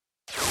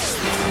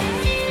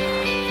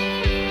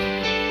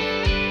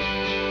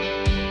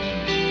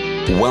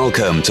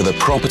Welcome to the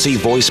Property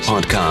Voice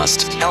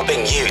Podcast,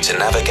 helping you to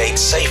navigate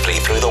safely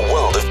through the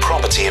world of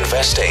property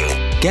investing.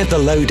 Get the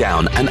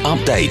lowdown and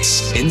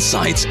updates,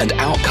 insights and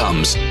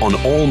outcomes on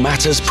all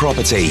matters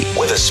property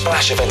with a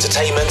splash of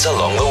entertainment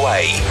along the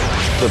way.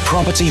 The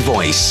Property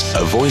Voice,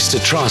 a voice to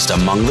trust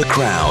among the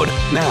crowd.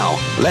 Now,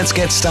 let's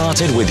get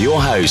started with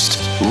your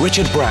host,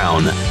 Richard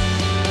Brown.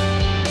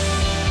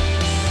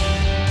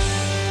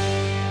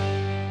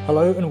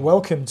 Hello and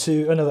welcome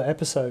to another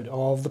episode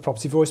of the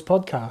Property Voice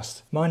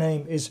Podcast. My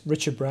name is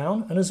Richard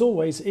Brown, and as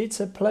always, it's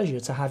a pleasure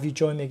to have you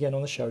join me again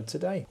on the show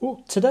today.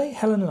 Well, today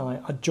Helen and I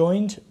are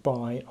joined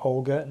by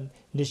Olga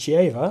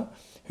Nechaeva,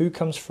 who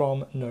comes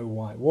from No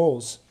White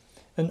Walls.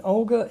 And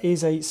Olga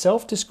is a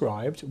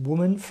self-described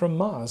woman from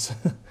Mars,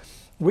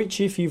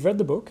 which if you've read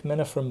the book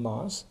Men Are From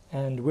Mars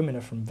and Women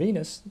Are From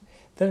Venus,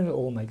 then it'll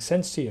all make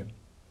sense to you.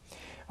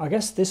 I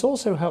guess this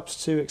also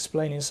helps to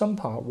explain in some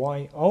part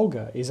why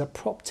Olga is a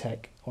prop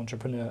tech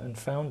entrepreneur and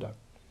founder.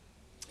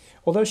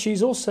 Although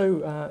she also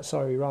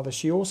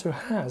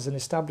has an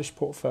established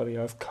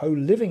portfolio of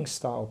co-living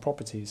style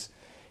properties,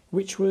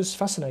 which was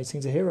fascinating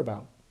to hear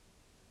about.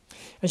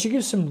 And she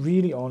gives some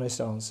really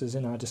honest answers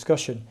in our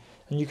discussion,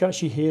 and you can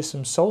actually hear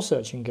some soul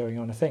searching going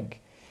on, I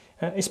think,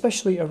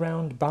 especially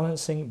around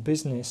balancing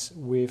business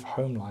with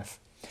home life.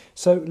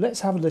 So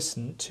let's have a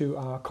listen to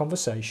our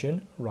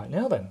conversation right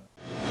now then.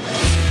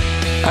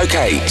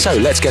 Okay, so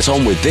let's get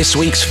on with this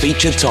week's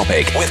featured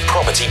topic with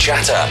Property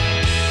Chatter.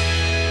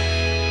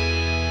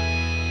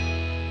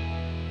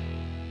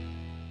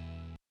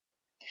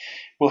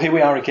 Well, here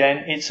we are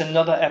again. It's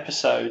another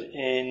episode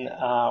in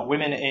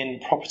Women in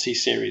Property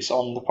series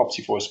on the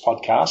Property Voice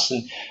podcast.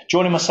 And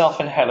joining myself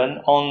and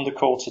Helen on the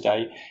call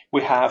today,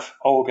 we have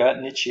Olga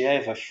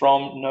Nechaeva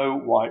from No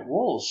White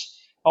Walls.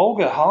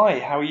 Olga, hi,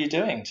 how are you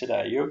doing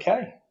today? You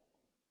okay?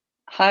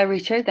 Hi,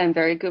 Richard. I'm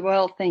very good.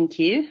 Well, thank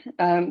you.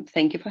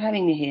 Thank you for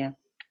having me here.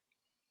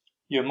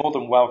 You're more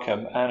than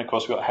welcome. And of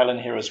course, we've got Helen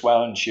here as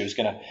well, and she was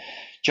going to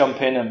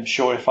jump in, I'm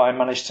sure, if I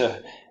managed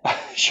to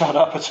shut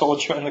up at all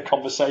during the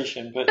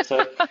conversation. But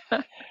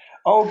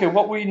Olga,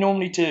 what we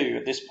normally do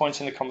at this point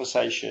in the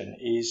conversation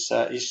is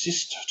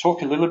just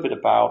talk a little bit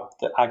about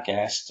our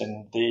guest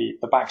and the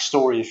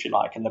backstory, if you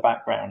like, and the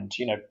background,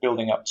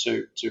 building up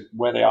to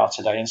where they are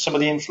today and some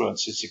of the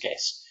influences, I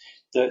guess,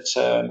 that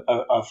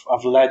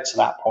have led to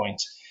that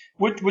point.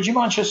 Would you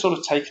mind just sort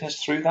of taking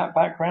us through that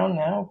background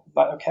now? Is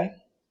that okay?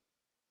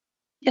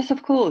 Yes,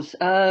 of course.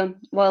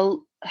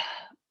 Well,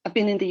 I've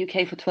been in the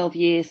UK for 12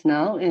 years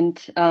now,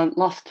 and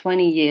last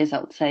 20 years, I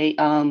would say,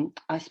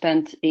 I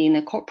spent in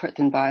a corporate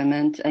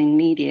environment in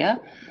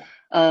media,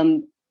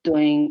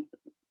 doing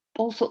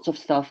all sorts of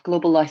stuff,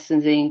 global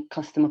licensing,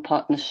 customer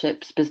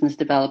partnerships, business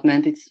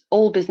development. It's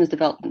all business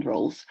development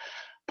roles.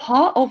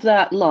 Part of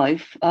that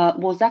life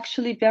was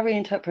actually very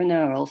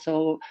entrepreneurial.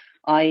 So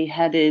I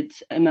headed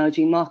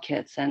emerging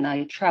markets and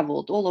I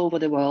traveled all over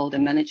the world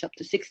and managed up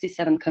to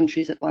 67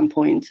 countries at one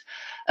point.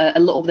 A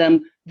lot of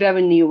them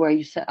very new, where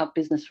you set up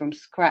business from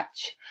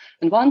scratch.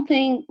 And one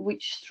thing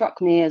which struck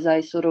me as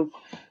I sort of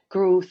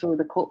grew through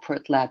the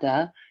corporate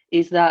ladder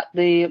is that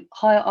the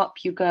higher up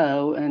you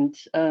go and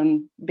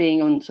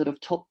being on sort of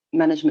top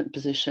management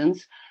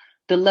positions,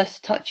 the less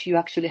touch you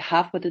actually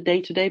have with the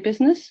day-to-day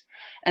business.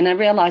 And I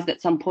realized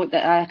at some point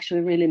that I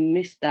actually really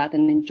missed that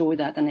and enjoyed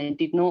that. And I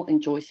did not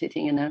enjoy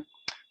sitting in a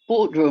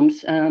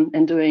boardrooms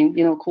and doing,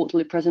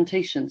 quarterly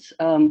presentations.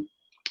 So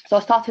I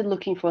started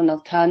looking for an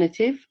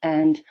alternative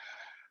and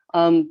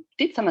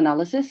did some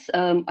analysis.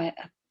 I'm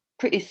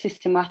pretty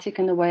systematic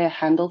in the way I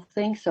handle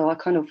things. So I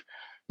kind of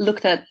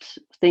looked at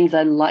things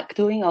I like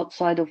doing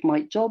outside of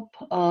my job.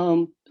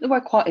 There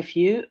were quite a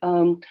few.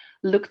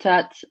 Looked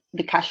at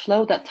the cash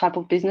flow, that type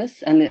of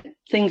business, and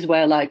things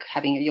were like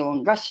having your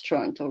own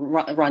restaurant or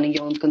running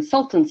your own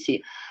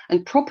consultancy.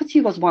 And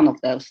property was one of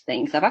those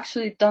things. I've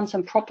actually done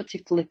some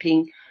property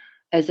flipping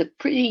as a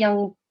pretty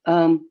young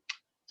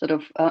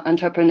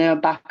entrepreneur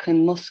back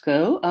in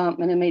Moscow,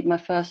 and I made my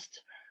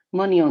first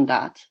money on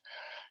that.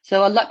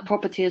 So I like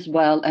property as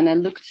well, and I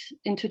looked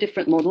into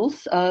different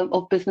models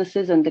of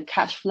businesses and the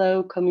cash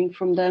flow coming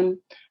from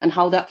them and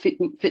how that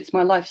fits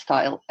my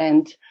lifestyle.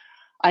 And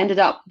I ended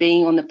up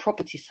being on the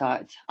property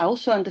side. I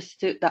also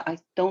understood that I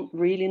don't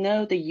really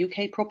know the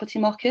UK property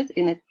market,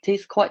 and it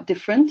is quite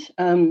different.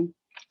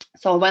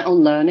 So I went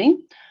on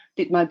learning,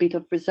 did my bit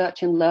of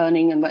research and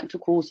learning, and went to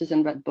courses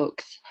and read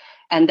books.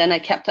 And then I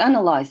kept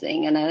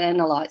analyzing, and I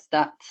analyzed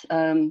that,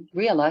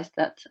 realized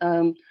that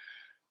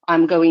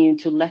I'm going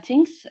into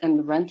lettings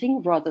and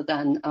renting rather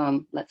than,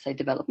 let's say,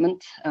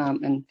 development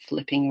and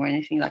flipping or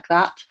anything like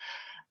that.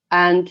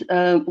 And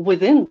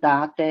within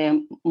that,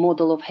 the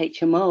model of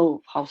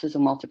HMO, houses of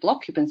multiple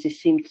occupancy,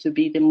 seemed to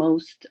be the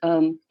most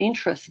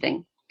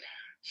interesting.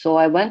 So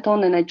I went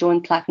on and I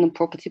joined Platinum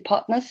Property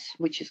Partners,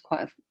 which is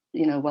quite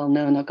a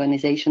well-known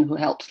organization who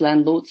helps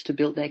landlords to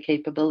build their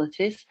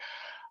capabilities.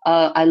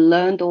 I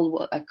learned all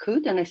what I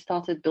could, and I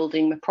started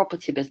building my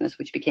property business,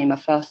 which became my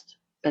first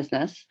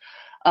business,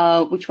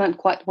 which went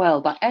quite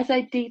well. But as I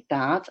did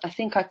that, I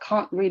think I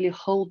can't really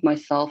hold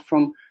myself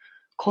from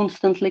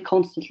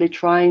constantly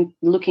trying,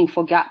 looking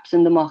for gaps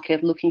in the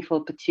market, looking for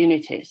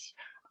opportunities.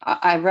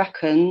 I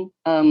reckon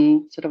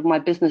sort of my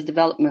business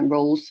development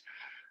roles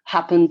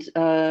happened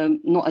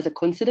not as a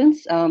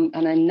coincidence,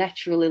 and I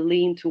naturally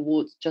lean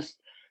towards just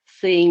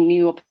seeing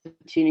new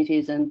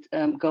opportunities and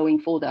going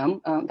for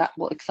them. That's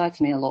what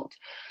excites me a lot.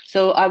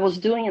 So I was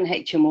doing an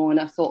HMO, and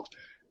I thought,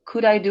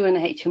 could I do an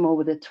HMO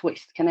with a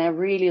twist? Can I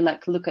really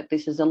look at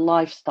this as a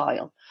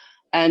lifestyle?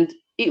 And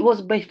it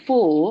was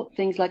before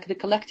things like the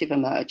Collective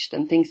emerged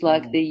and things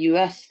like the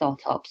US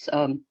startups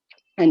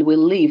and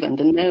Will Leave and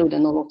the Node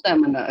and all of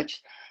them emerged.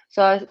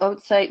 So I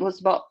would say it was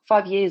about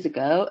 5 years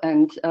ago,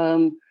 and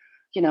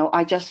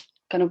I just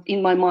kind of,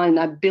 in my mind,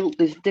 I built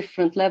this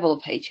different level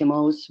of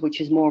HMOs, which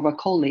is more of a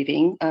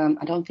co-living.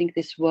 I don't think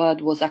this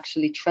word was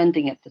actually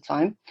trending at the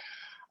time.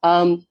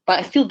 But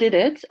I still did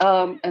it,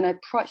 and I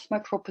priced my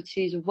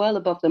properties well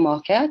above the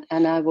market,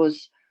 and I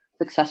was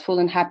successful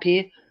and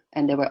happy,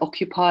 and they were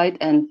occupied,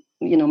 and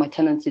my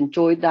tenants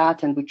enjoyed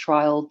that, and we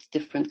trialed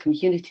different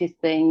community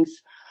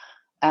things.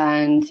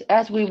 And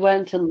as we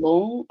went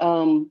along,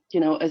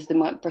 as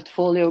my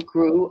portfolio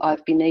grew,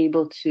 I've been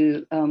able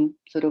to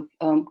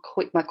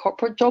quit my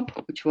corporate job,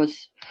 which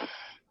was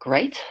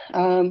great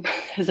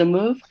as a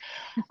move.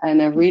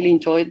 And I really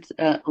enjoyed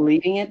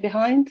leaving it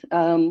behind.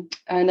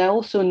 And I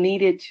also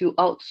needed to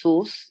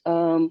outsource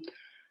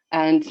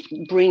and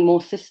bring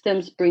more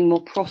systems, bring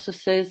more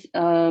processes,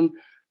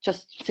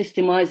 just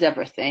systemize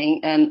everything.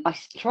 And I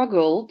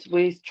struggled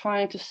with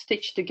trying to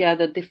stitch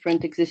together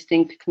different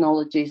existing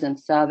technologies and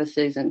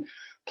services and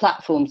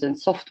platforms and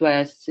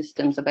software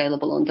systems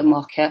available on the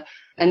market.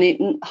 And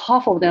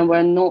half of them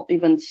were not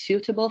even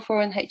suitable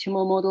for an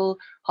HMO model.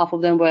 Half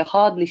of them were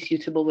hardly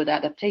suitable with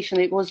adaptation.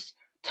 It was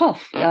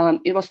tough.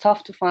 It was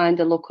tough to find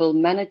a local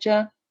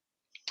manager.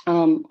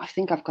 I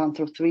think I've gone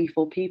through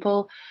 3-4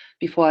 people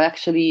before I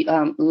actually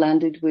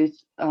landed with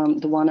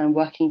the one I'm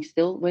working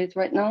still with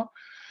right now.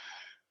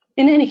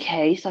 In any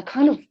case, I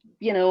kind of,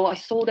 I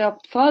saw the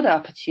further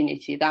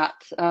opportunity that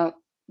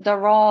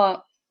there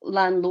are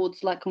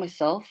landlords like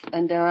myself,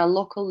 and there are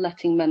local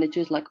letting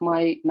managers like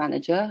my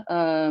manager,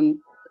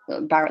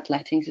 Barrett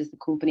Lettings is the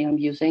company I'm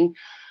using,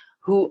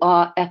 who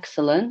are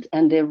excellent,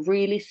 and they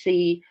really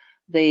see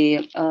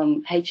the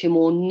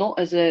HMO not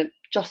as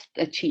just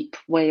a cheap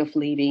way of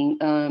living,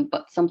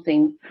 but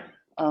something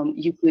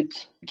you could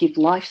give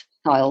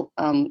lifestyle,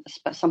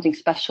 something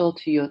special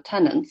to your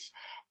tenants.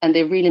 And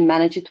they really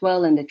manage it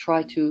well, and they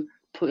try to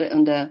put it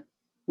on the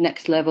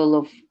next level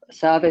of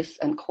service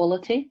and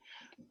quality.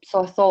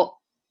 So I thought,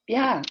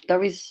 yeah,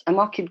 there is a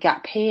market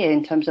gap here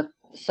in terms of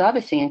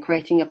servicing and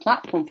creating a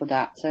platform for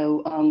that.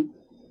 So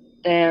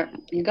there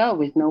you go,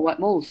 with no white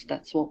walls.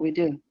 That's what we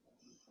do.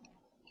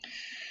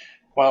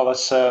 Well,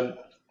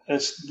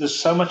 there's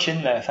so much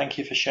in there. Thank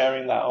you for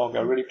sharing that, Olga.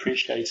 I really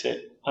appreciate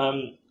it.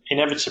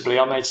 Inevitably,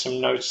 I made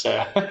some notes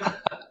there.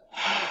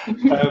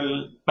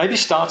 Maybe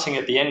starting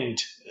at the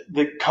end,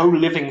 the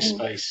co-living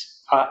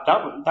space.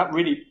 That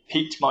really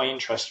piqued my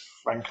interest,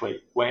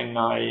 frankly, when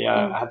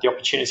I had the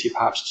opportunity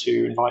perhaps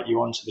to invite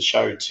you onto the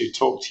show to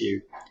talk to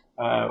you,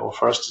 or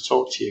for us to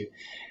talk to you.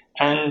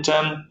 And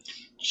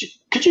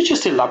could you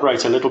just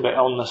elaborate a little bit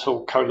on the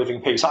whole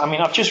co-living piece? I mean,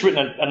 I've just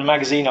written a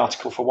magazine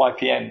article for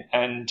YPN,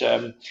 and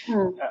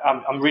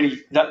I'm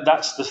really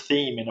that's the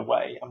theme in a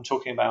way. I'm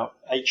talking about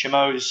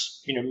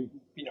HMOs,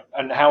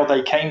 and how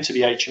they came to be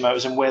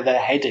HMOs and where they're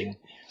heading,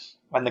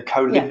 and the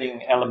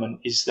co-living element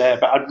is there.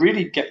 But I'd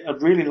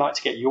really like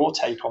to get your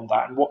take on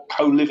that and what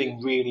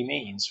co-living really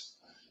means.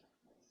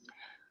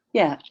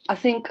 Yeah, I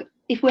think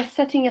if we're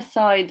setting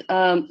aside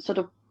sort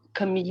of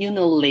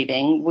communal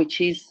living,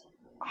 which is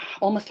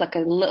almost like a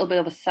little bit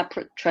of a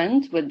separate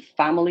trend with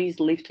families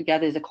live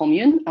together as a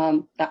commune,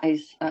 that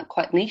is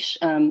quite niche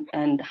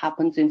and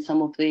happens in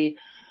some of the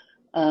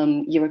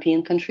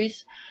European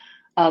countries.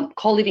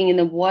 Co-living in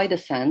a wider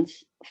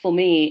sense, for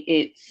me,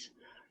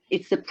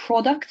 it's a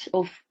product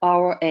of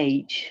our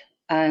age,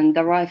 and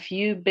there are a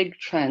few big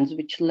trends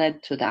which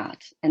led to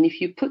that. And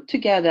if you put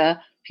together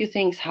a few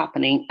things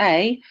happening,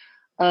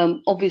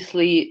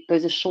 obviously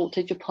there's a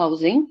shortage of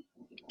housing.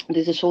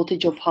 There's a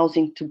shortage of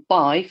housing to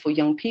buy for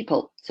young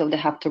people, so they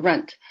have to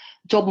rent.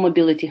 Job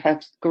mobility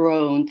has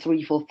grown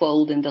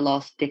 3-4-fold in the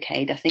last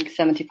decade. I think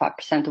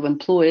 75% of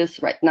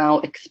employers right now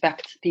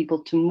expect people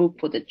to move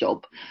for the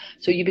job.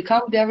 So you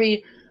become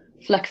very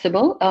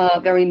flexible,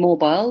 very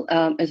mobile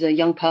as a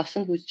young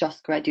person who's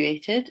just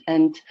graduated.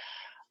 And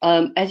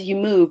as you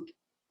move,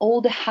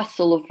 all the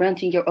hassle of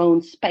renting your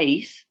own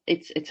space,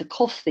 it's a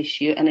cost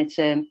issue, and it's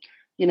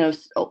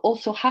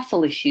also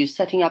hassle issues,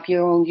 setting up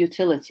your own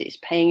utilities,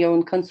 paying your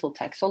own council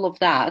tax, all of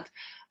that.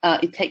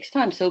 It takes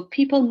time. So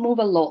people move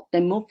a lot.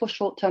 They move for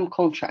short-term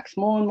contracts.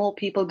 More and more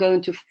people go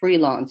into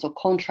freelance or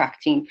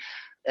contracting.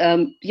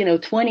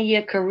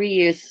 20-year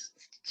careers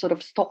sort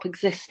of stop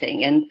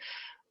existing, and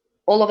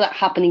all of that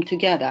happening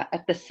together.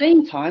 At the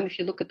same time, if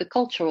you look at the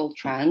cultural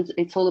trends,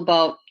 it's all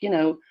about,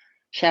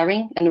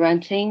 sharing and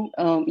renting.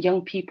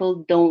 Young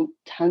people don't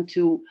tend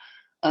to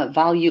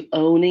value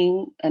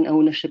owning and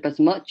ownership as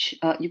much.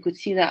 You could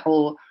see that,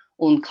 or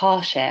on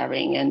car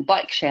sharing and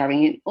bike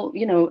sharing, and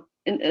you know,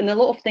 in a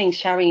lot of things,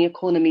 sharing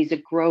economy is a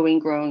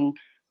growing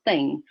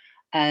thing.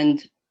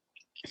 And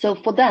so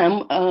for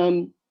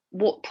them,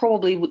 what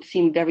probably would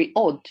seem very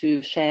odd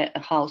to share a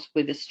house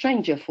with a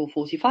stranger for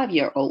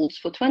 45-year-olds,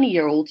 for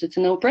 20-year-olds, it's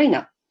a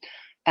no-brainer.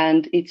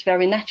 And it's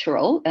very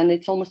natural, and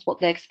it's almost what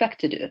they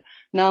expect to do.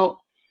 Now,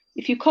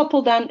 if you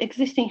couple then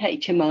existing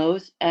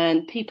HMOs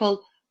and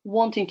people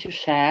wanting to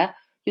share,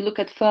 you look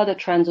at further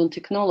trends on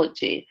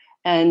technology,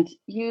 and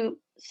you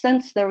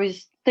sense there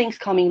is things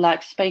coming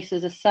like space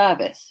as a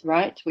service,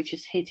 right? Which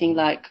is hitting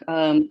like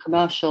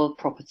commercial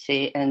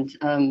property and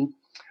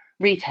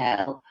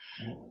retail.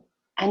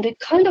 And they're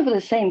kind of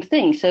the same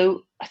thing.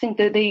 So I think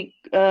that the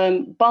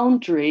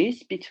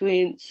boundaries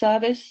between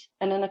service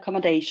and an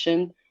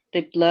accommodation,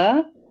 they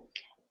blur.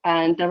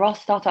 And there are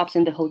startups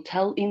in the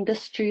hotel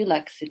industry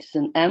like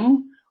Citizen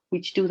M,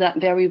 which do that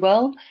very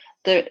well.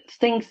 The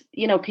things,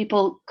 you know,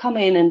 people come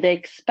in and they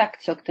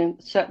expect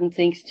certain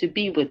things to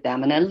be with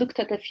them. And I looked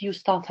at a few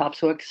startups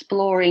who are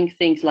exploring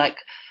things like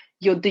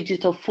your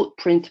digital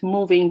footprint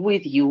moving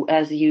with you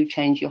as you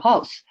change your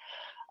house.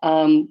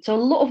 So a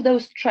lot of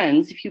those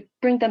trends, if you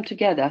bring them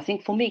together, I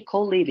think for me,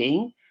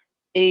 co-living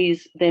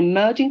is the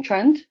emerging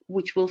trend,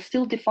 which will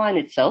still define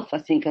itself, I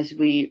think, as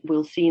we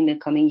will see in the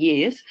coming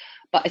years.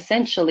 But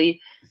essentially,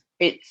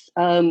 it's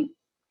an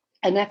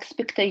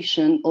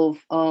expectation of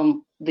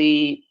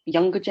the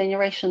younger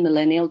generation,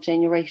 millennial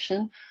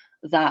generation,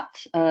 that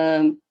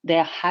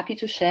they're happy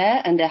to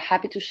share, and they're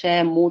happy to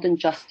share more than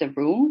just a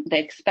room. They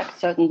expect a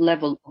certain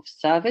level of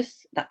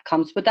service that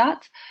comes with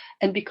that.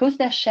 And because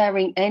they're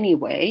sharing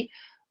anyway,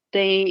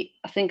 I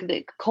think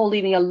that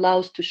co-living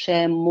allows to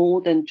share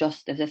more than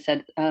just, as I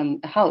said,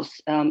 a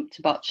house. It's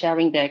about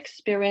sharing their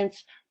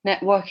experience,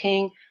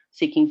 networking,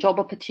 seeking job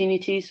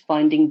opportunities,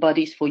 finding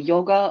buddies for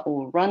yoga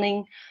or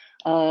running,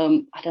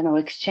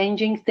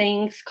 exchanging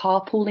things,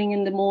 carpooling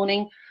in the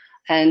morning.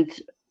 And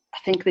I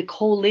think the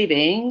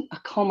co-living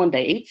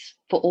accommodates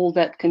for all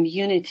that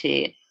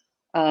community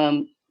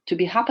to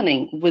be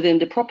happening within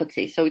the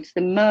property. So it's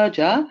the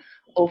merger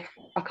of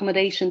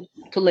accommodation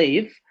to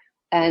live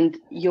and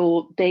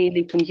your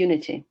daily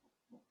community.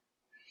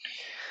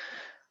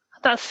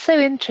 That's so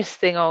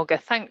interesting, Olga.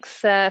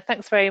 Thanks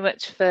very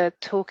much for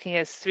talking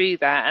us through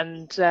that.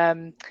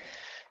 And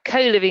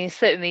co-living is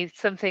certainly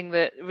something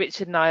that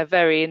Richard and I are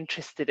very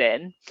interested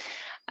in.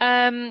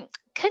 Can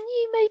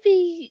you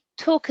maybe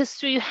talk us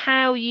through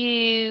how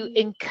you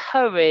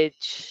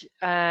encourage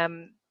a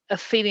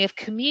feeling of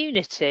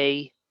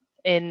community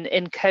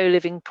in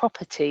co-living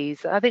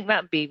properties? I think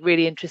that'd be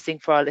really interesting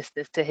for our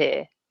listeners to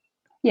hear.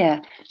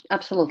 Yeah,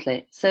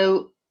 absolutely.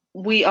 So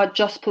we are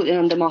just putting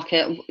on the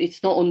market.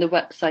 It's not on the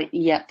website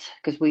yet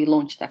because we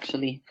launched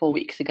actually 4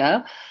 weeks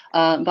ago,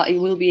 but it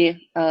will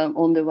be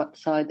on the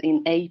website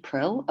in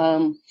April.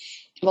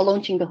 We're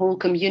launching the whole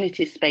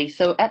community space.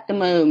 So at the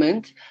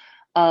moment,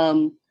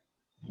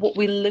 what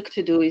we look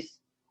to do is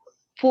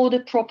for the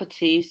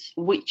properties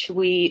which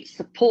we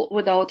support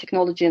with our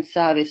technology and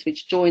service,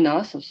 which join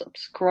us or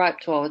subscribe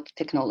to our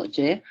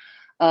technology,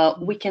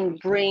 we can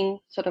bring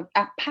sort of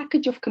a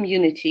package of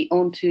community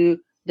onto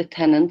the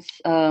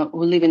tenants who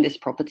live in this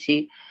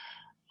property.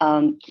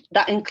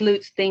 That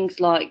includes things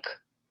like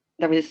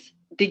there is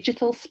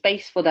digital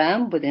space for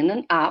them within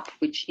an app,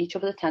 which each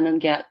of the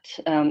tenants get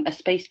a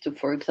space to.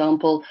 For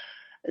example,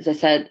 as I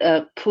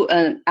said, put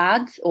an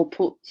ad or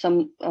put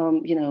some,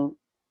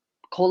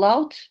 call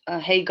out.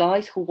 Hey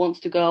guys, who wants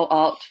to go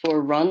out for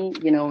a run,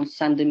 on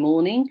Sunday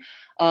morning?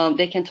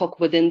 They can talk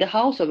within the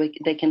house, or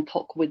they can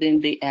talk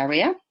within the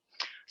area.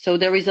 So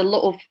there is a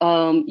lot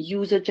of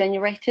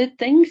user-generated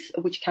things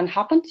which can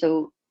happen.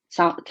 So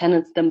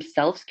tenants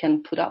themselves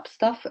can put up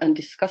stuff and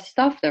discuss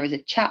stuff. There is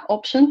a chat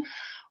option.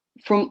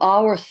 From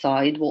our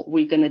side, what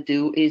we're going to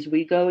do is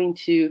we're going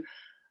to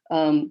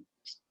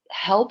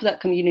help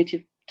that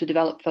community to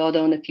develop further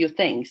on a few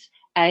things.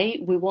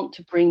 We want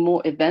to bring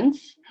more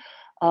events,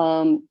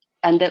 and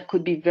that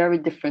could be very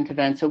different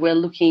events. So we're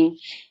looking,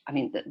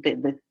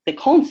 the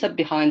concept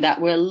behind that,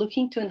 we're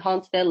looking to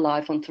enhance their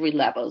life on 3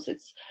 levels.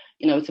 It's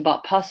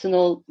about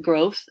personal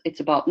growth, it's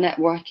about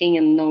networking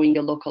and knowing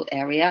your local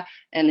area,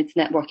 and it's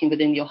networking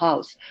within your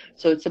house.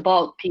 So it's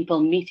about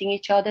people meeting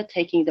each other,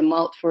 taking them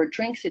out for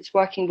drinks. It's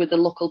working with the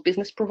local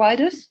business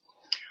providers,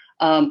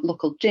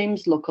 local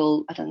gyms,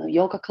 local,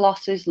 yoga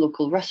classes,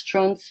 local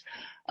restaurants,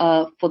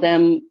 for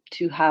them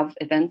to have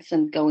events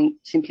and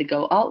simply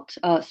go out,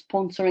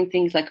 sponsoring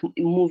things like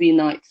movie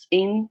nights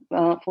in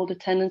for the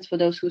tenants, for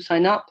those who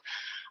sign up.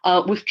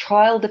 We've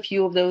trialed a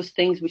few of those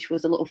things, which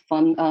was a lot of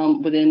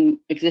fun within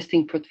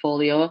existing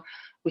portfolio.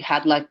 We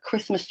had like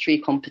Christmas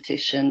tree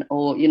competition,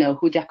 or,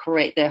 who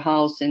decorate their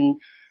house in,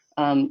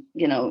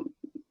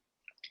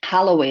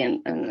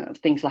 Halloween and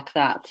things like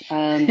that.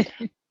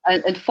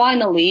 And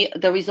finally,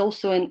 there is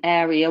also an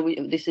area,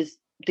 this is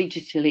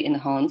digitally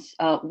enhanced,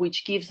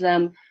 which gives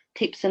them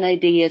tips and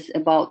ideas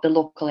about the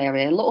local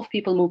area. A lot of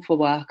people move for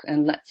work,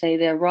 and let's say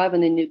they arrive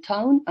in a new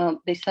town,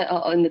 they set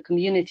out in the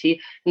community,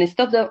 and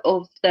instead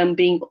of them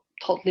being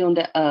totally on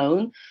their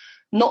own,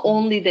 not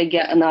only they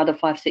get another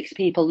 5-6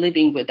 people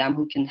living with them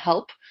who can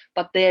help,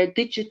 but their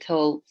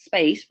digital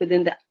space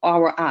within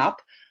our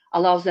app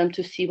allows them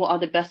to see what are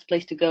the best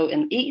place to go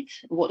and eat,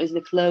 what is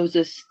the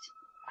closest,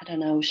 I don't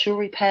know, shoe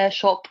repair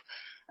shop,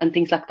 and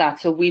things like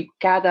that. So we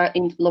gather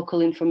in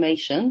local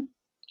information,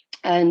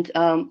 and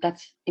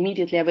that's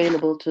immediately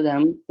available to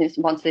them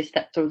once they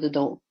step through the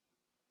door.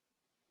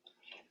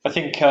 I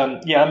think,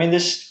 yeah, I mean,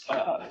 this,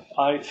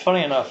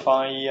 funny enough,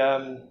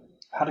 I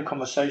had a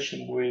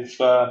conversation with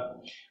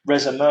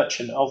Reza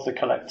Merchant of the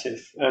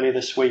Collective earlier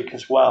this week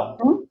as well.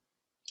 Mm-hmm.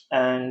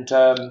 And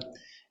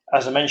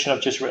as I mentioned,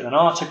 I've just written an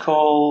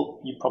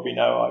article. You probably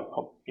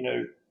know,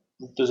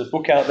 there's a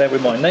book out there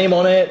with my name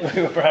on it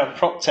around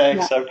prop tech.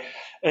 Yeah. So,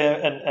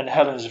 and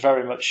Helen's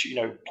very much,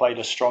 played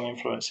a strong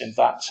influence in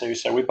that too.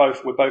 So we're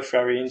both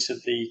very into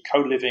the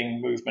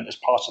co-living movement as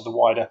part of the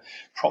wider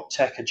prop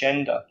tech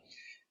agenda.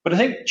 But I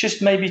think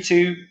just maybe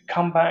to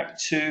come back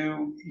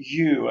to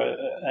you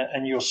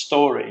and your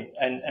story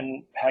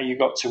and how you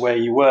got to where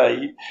you were.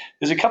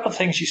 There's a couple of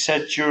things you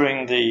said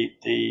during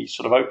the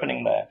sort of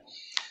opening there.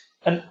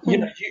 And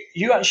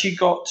you actually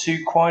got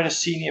to quite a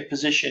senior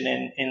position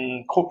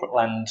in corporate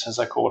land, as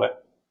I call it.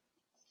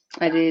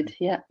 I did,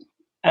 yeah.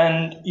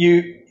 And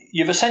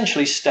you've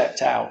essentially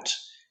stepped out.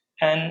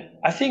 And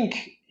I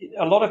think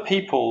a lot of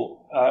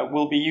people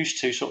will be used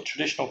to sort of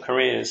traditional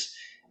careers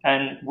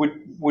and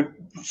would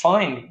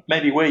find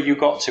maybe where you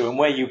got to and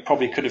where you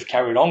probably could have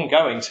carried on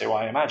going to,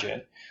 I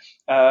imagine,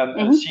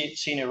 a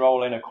senior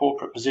role in a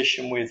corporate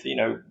position with,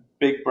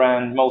 big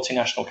brand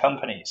multinational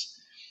companies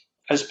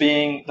as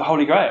being the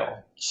holy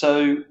grail.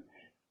 So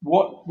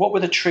what were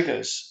the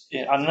triggers?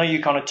 I know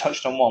you kind of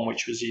touched on one,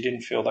 which was you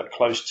didn't feel that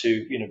close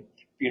to,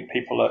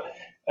 people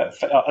at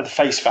the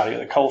face value,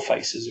 at the coal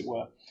face, as it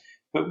were.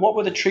 But what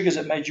were the triggers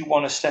that made you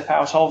want to step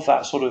out of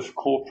that sort of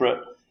corporate,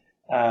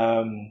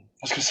 I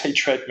was going to say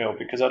treadmill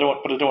because I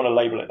don't want to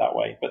label it that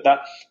way, but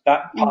that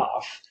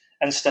path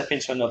and step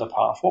into another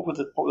path? What were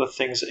the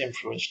things that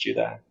influenced you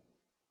there?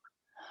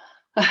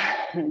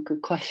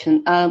 Good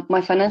question.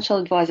 My financial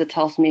advisor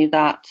tells me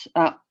that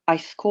I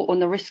score on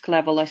the risk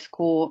level. I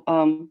score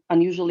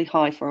unusually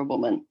high for a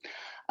woman.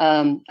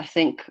 I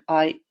think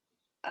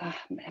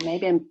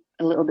maybe I'm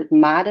a little bit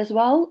mad as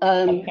well.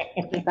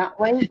 That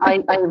way,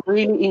 I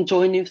really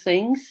enjoy new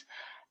things,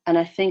 and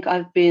I think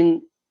I've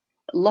been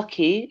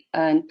lucky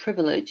and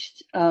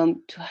privileged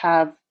to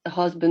have a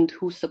husband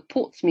who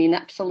supports me in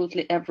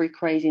absolutely every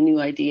crazy new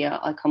idea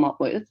I come up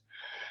with.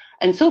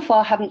 And so far,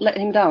 I haven't let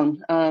him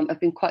down. I've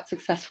been quite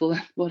successful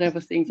at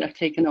whatever things I've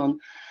taken on.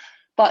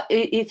 But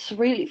it's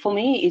really, for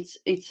me,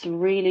 it's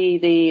really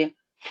the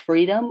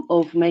freedom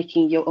of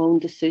making your own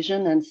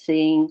decision and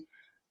seeing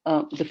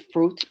the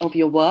fruit of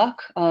your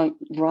work,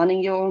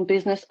 running your own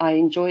business. I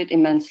enjoy it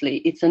immensely.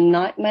 It's a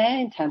nightmare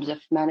in terms of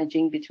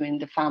managing between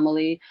the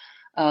family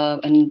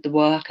and the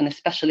work, and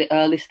especially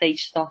early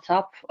stage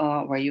startup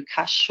where you're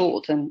cash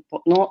short and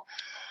whatnot.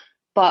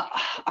 But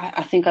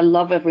I think I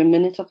love every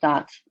minute of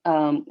that,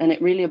 and it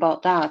really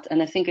about that.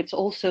 And I think it's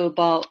also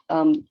about,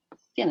 I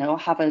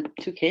have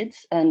 2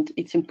 kids, and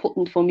it's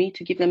important for me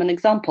to give them an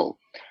example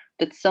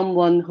that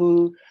someone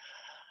who,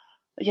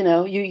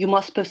 you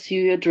must pursue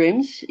your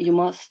dreams. You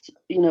must,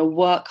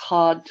 work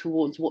hard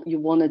towards what you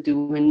want to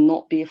do and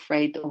not be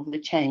afraid of the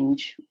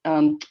change.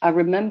 I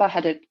remember I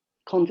had a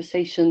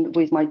conversation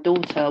with my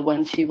daughter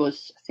when she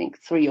was, I think,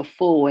 3 or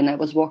 4, and I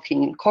was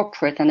working in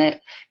corporate, and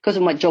because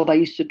of my job I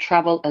used to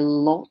travel a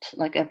lot,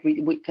 like every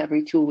week,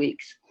 every 2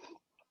 weeks.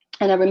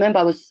 And I remember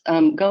I was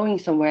going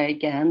somewhere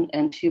again,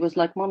 and she was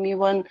like, "Mommy,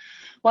 why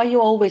are you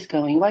always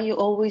going? Why are you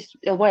always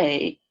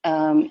away?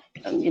 Can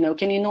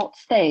you not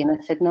stay?" And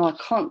I said, "No, I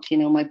can't.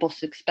 My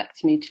boss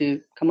expects me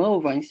to come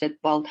over." And he said,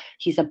 "Well,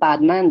 he's a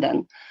bad man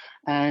then."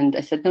 And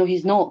I said, "No,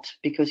 he's not,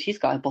 because he's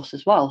got a boss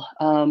as well.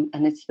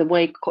 And it's the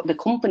way the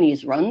company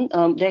is run.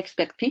 They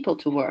expect people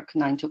to work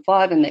 9 to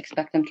 5, and they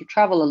expect them to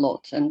travel a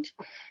lot. And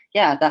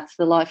yeah, that's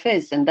the life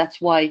is. And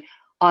that's why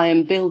I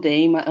am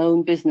building my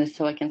own business,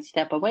 so I can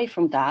step away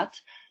from that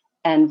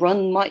and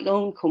run my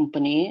own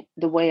company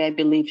the way I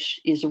believe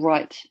is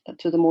right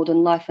to the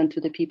modern life and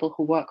to the people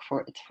who work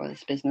for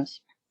this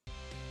business."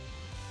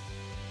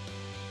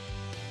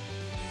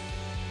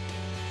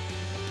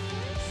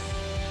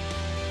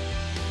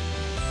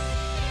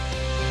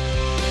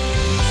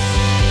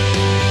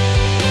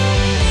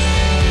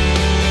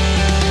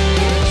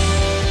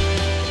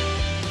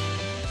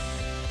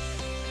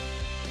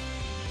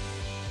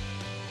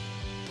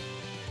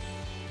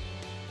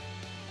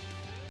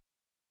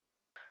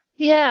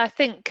 Yeah, I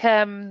think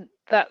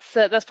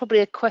that's probably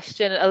a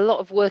question a lot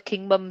of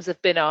working mums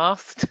have been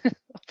asked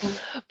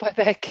by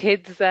their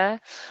kids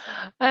there.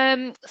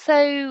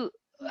 So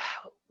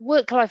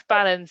work-life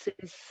balance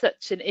is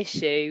such an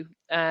issue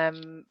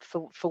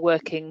for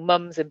working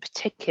mums in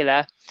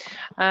particular.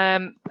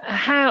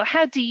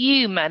 How do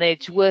you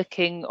manage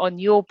working on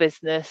your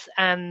business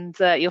and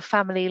your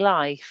family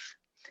life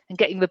and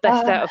getting the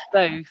best out of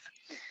both?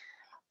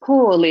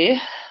 Poorly,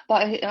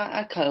 but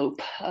I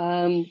cope.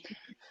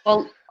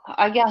 Well,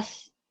 I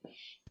guess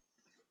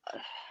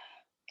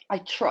I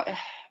try.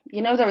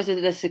 there is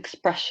this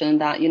expression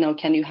that,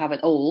 can you have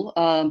it all?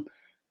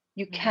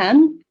 You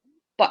can,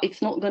 but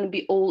it's not going to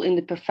be all in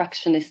the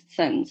perfectionist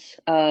sense.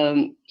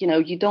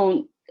 You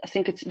don't, I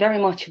think it's very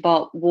much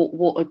about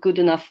what a good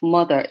enough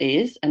mother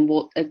is and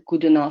what a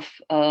good enough,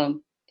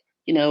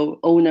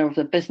 owner of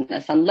the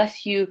business.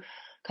 Unless you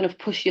kind of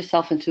push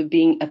yourself into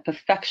being a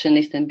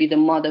perfectionist and be the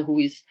mother who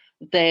is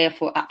there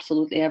for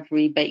absolutely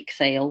every bake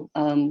sale,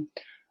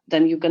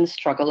 then you're going to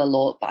struggle a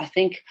lot. But I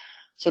think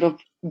sort of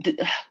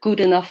good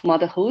enough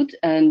motherhood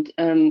and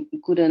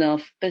good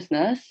enough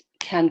business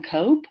can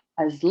cope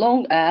as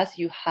long as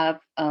you have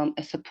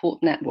a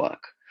support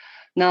network.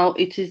 Now,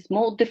 it is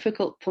more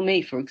difficult for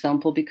me, for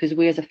example, because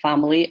we as a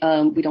family,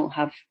 we don't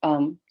have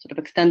sort of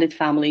extended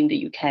family in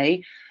the UK.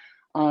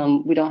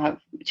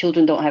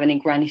 Children don't have any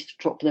grannies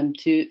for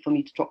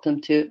me to drop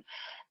them to.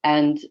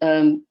 And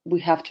we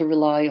have to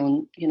rely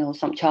on,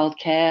 some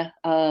childcare,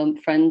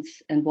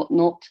 friends and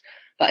whatnot.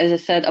 But as I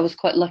said, I was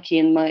quite lucky,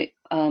 and my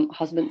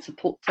husband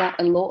supports that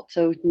a lot.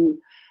 So he,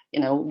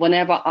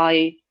 whenever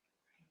I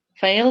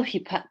fail,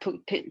 he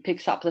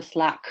picks up the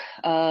slack.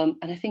 And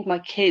I think my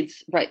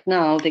kids right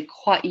now, they're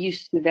quite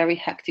used to a very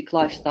hectic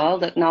lifestyle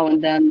that now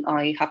and then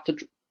I have to,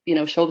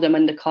 show them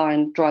in the car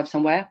and drive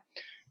somewhere,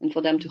 and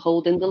for them to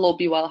hold in the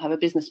lobby while I have a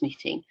business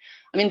meeting.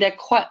 I mean, they're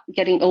quite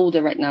getting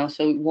older right now,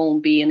 so it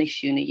won't be an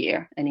issue in a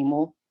year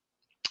anymore.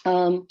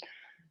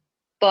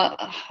 But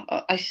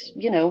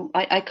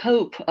I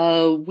cope.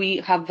 We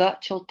have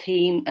virtual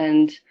team,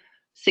 and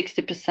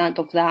 60%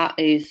 of that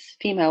is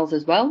females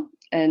as well.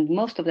 And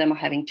most of them are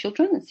having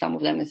children, and some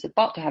of them is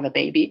about to have a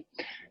baby,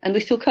 and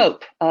we still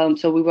cope.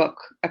 So we work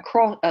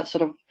across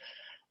sort of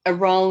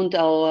around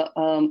our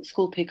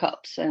school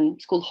pickups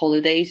and school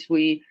holidays.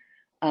 We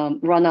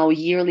run our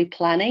yearly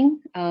planning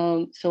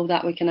so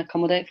that we can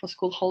accommodate for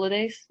school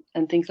holidays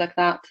and things like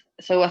that.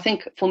 So I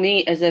think for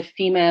me as a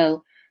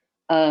female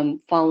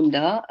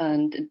founder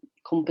and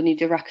company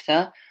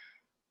director,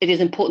 it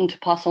is important to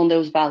pass on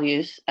those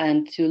values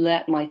and to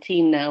let my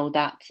team know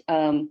that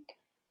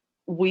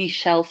we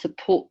shall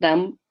support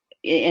them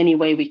in any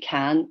way we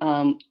can,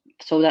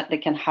 so that they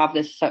can have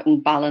this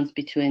certain balance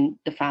between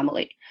the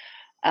family.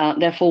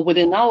 Therefore,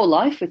 within our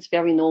life, it's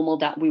very normal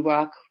that we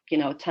work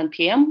 10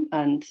 p.m.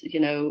 and,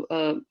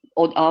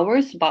 odd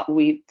hours, but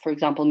we, for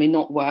example, may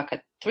not work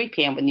at 3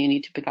 p.m. when you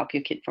need to pick up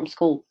your kid from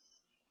school.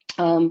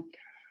 I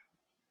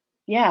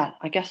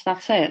guess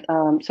that's it.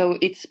 So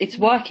it's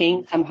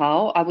working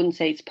somehow. I wouldn't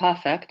say it's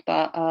perfect,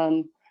 but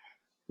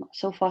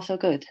so far so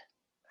good.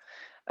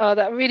 Oh,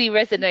 that really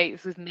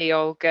resonates with me,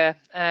 Olga.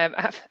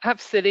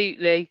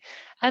 Absolutely.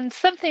 And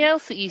something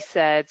else that you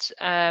said,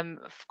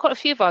 quite a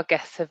few of our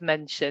guests have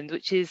mentioned,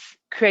 which is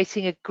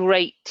creating a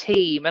great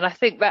team. And I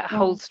think that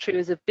holds true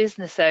as a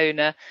business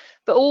owner,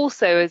 but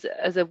also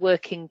as a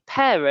working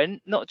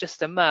parent, not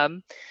just a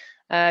mum.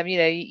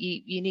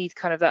 You need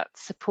kind of that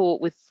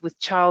support with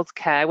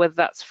childcare, whether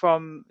that's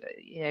from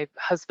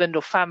husband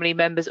or family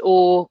members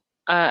or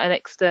an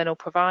external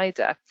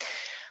provider.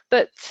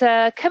 But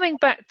coming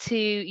back to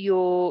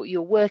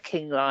your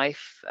working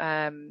life,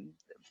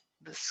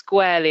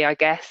 squarely, I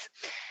guess,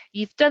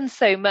 you've done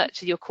so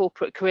much in your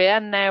corporate career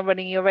and now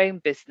running your own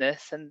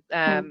business and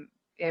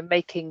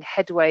making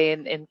headway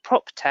in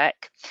prop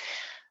tech.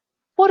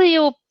 What are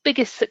your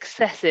biggest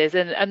successes,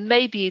 and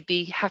maybe you'd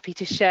be happy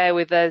to share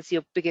with us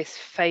your biggest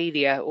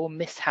failure or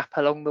mishap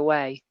along the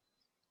way?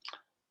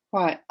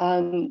 Right.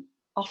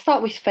 I'll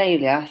start with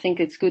failure. I think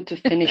it's good to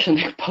finish on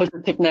a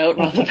positive note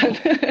rather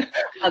than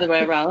other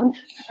way around.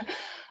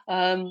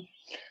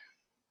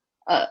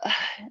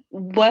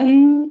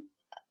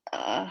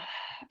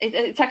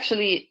 It's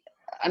actually,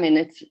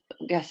 it's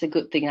I guess a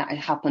good thing that it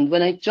happened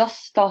when I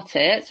just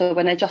started. So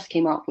when I just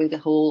came up with the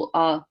whole,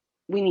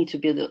 we need to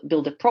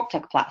build a prop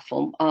tech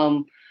platform.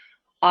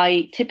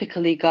 I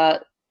typically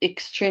got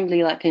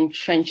extremely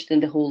entrenched in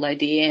the whole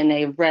idea, and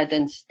I read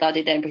and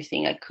studied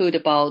everything I could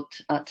about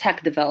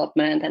tech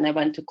development, and I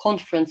went to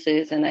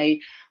conferences and I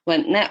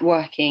went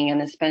networking,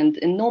 and I spent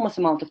enormous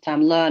amount of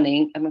time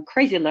learning. I'm a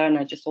crazy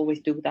learner, I just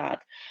always do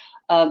that.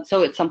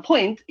 So at some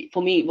point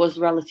for me it was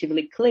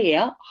relatively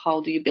clear, how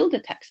do you build a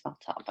tech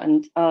startup?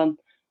 And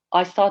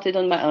I started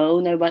on my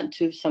own. I went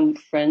to some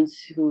friends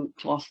to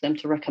ask them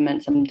to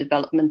recommend some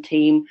development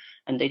team,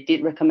 and they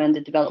did recommend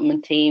a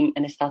development team,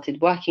 and I started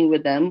working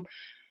with them.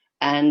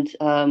 And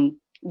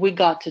we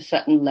got to a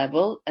certain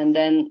level, and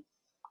then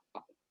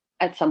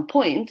at some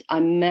point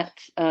I met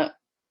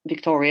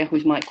Victoria,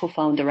 who's my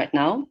co-founder right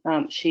now.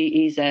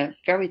 She is a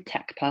very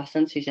tech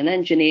person. She's an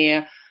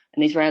engineer,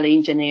 an Israeli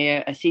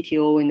engineer, a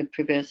CTO in the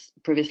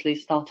previously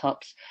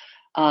startups.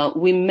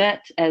 We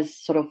met as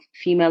sort of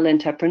female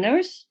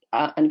entrepreneurs,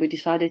 and we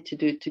decided to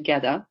do it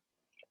together.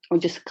 We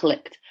just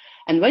clicked.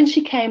 And when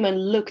she came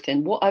and looked at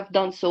what I've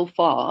done so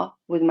far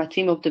with my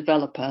team of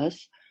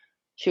developers,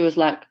 she was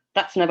like,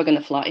 that's never going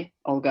to fly,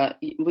 Olga.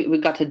 We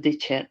got to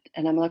ditch it.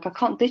 And I'm like, I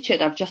can't ditch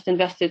it. I've just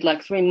invested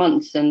 3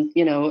 months and,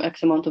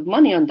 X amount of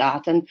money on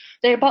that. And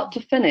they're about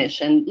to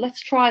finish. And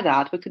let's try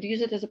that. We could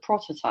use it as a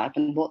prototype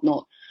and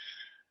whatnot.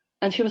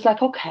 And she was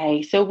like,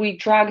 okay. So we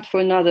dragged for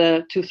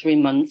another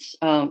 2-3 months,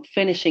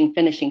 finishing,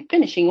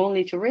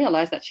 only to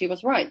realize that she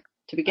was right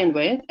to begin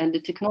with. And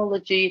the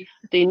technology,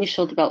 the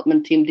initial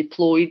development team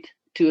deployed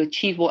to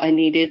achieve what I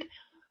needed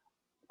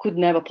could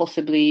never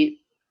possibly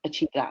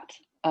achieve that.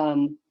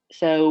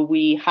 So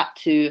we had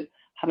to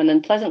have an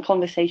unpleasant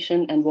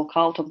conversation and walk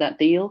out of that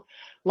deal.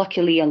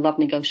 Luckily, I love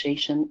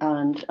negotiation,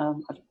 and I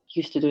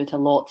used to do it a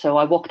lot. So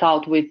I walked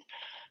out with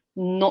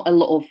not a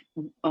lot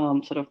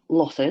of sort of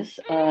losses,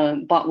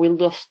 but we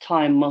lost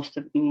time most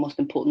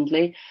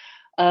importantly,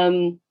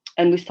 and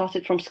we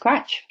started from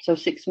scratch. So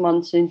 6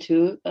 months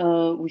into,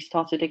 we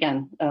started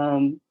again,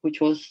 which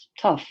was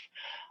tough.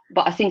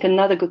 But I think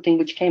another good thing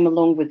which came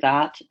along with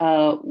that,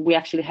 we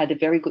actually had a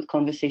very good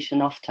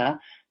conversation after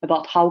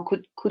about how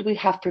could we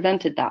have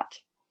prevented that,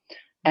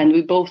 and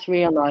we both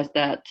realized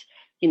that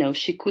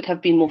she could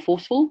have been more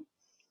forceful,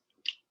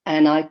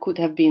 and I could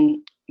have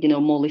been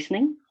more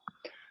listening.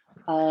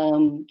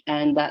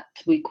 And that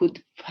we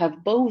could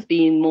have both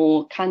been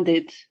more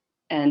candid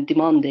and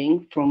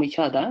demanding from each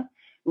other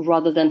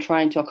rather than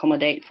trying to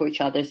accommodate for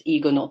each other's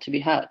ego not to be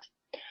hurt.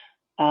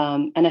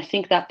 And I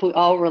think that put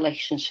our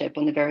relationship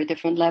on a very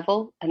different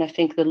level. And I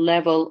think the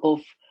level of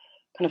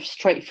kind of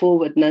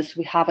straightforwardness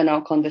we have in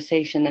our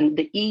conversation and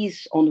the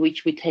ease on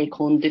which we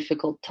take on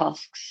difficult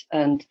tasks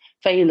and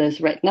failures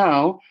right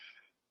now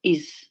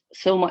is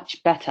so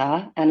much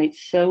better. And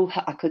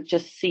I could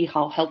just see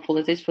how helpful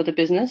it is for the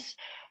business,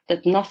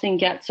 that nothing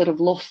gets sort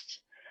of lost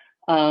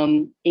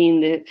in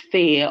the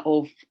fear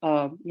of,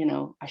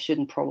 I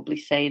shouldn't probably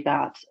say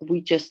that.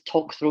 We just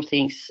talk through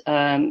things,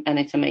 and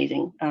it's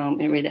amazing.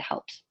 It really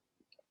helps.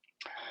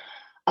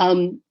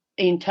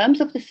 In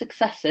terms of the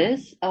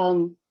successes,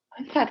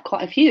 I've had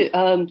quite a few.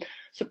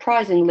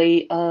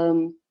 Surprisingly,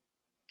 I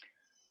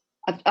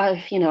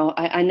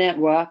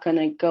network and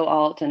I go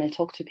out and I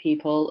talk to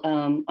people.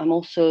 I'm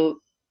also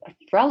a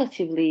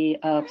relatively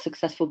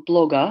successful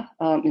blogger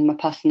in my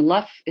personal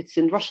life. It's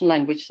in Russian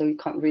language, so you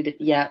can't read it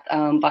yet,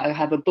 but I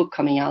have a book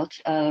coming out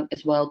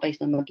as well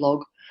based on my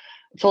blog.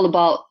 It's all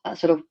about a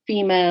sort of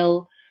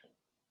female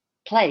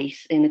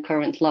place in the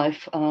current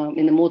life,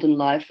 in the modern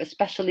life,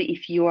 especially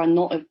if you are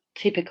not a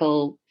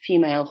typical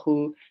female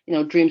who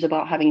dreams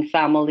about having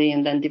family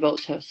and then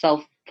devotes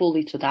herself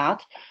fully to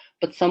that,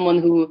 but someone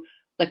who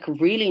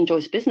really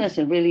enjoys business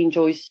and really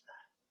enjoys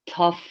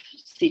tough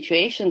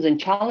situations and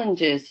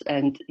challenges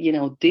and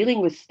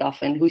dealing with stuff,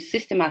 and who's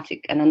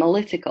systematic and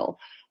analytical.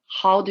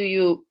 How do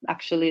you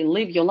actually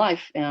live your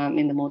life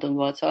in the modern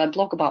world? So I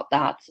blog about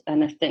that,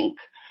 and I think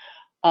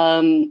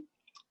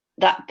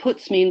that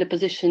puts me in the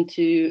position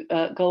to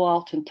go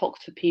out and talk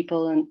to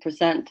people and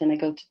present, and I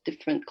go to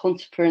different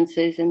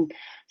conferences, and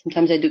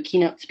sometimes I do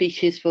keynote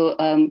speeches for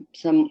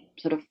some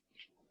sort of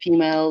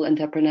female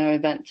entrepreneur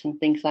events and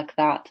things like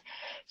that.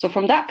 So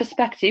from that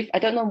perspective, I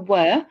don't know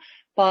where,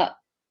 but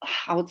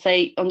I would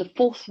say on the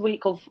 4th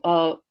week of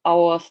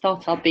our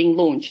startup being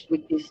launched,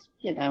 which is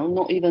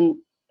not even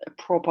a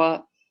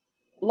proper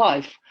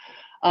life,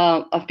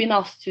 I've been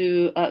asked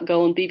to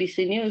go on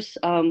BBC News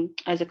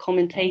as a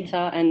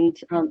commentator and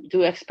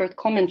do expert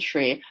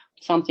commentary,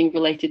 something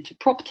related to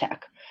prop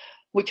tech,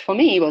 which for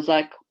me was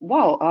like,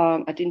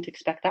 wow, I didn't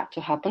expect that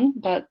to happen,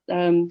 but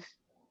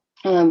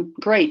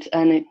great.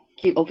 And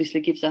it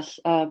obviously gives us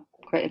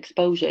great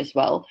exposure as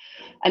well.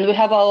 And we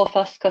have our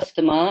first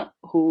customer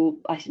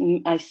who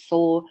I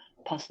saw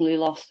personally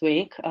last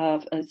week.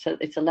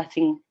 It's a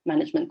letting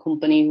management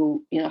company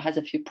who has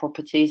a few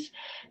properties.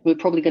 We're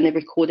probably going to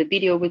record a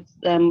video with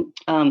them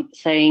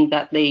saying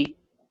that they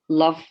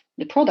love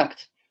the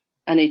product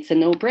and it's a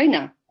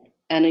no-brainer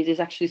and it is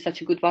actually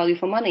such a good value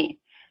for money,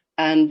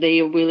 and they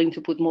are willing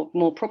to put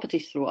more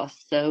properties through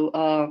us. So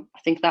I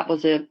think that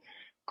was a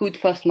good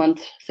first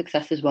month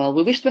success as well.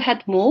 We wish we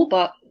had more,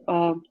 but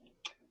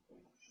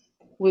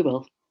we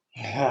will.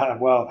 Yeah,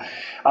 well,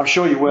 I'm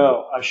sure you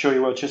will. I'm sure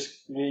you will.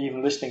 Just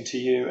even listening to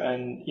you,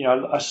 and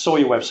I saw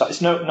your website.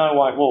 It's no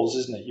white walls,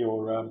 isn't it?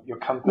 Your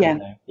company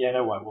name. Yeah,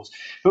 no white walls.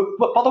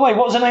 But by the way,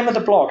 what was the name of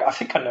the blog? I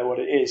think I know what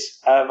it is.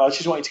 I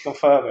just wanted to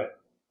confirm it.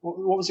 What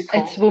was it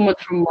called? It's Woman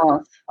from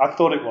Mars. I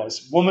thought it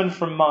was Woman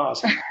from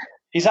Mars.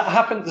 Does that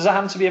happen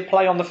to be a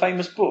play on the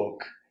famous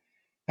book?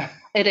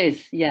 It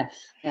is, yes.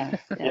 Yeah.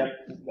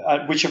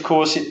 Which, of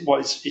course,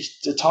 it's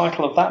the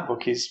title of that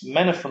book is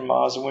Men Are From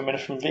Mars and Women Are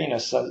From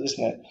Venus,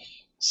 isn't it?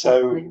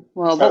 So,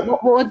 well,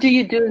 what do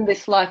you do in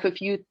this life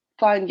if you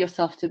find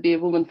yourself to be a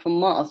woman from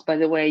Mars by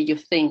the way you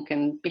think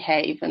and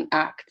behave and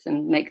act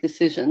and make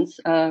decisions?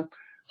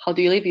 How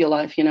do you live your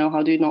life?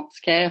 How do you not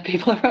scare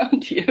people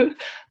around you?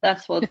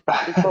 That's what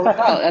it's all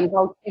about. And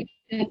how you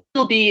can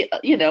still be,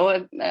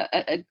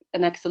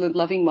 an excellent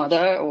loving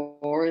mother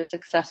or a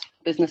successful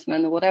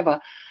businessman or whatever.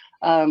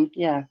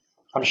 Yeah.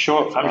 I'm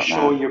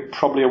sure you're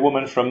probably a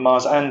woman from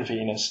Mars and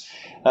Venus.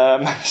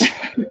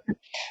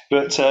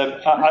 But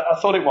I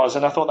thought it was,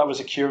 and I thought that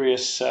was a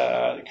curious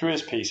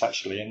piece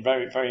actually, and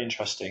very, very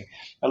interesting.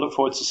 I look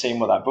forward to seeing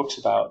what that book's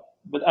about.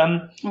 But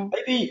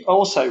maybe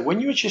also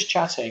when you were just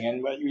chatting,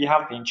 and you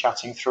have been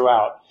chatting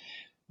throughout,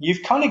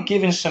 you've kind of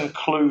given some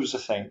clues, I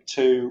think,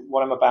 to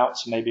what I'm about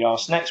to maybe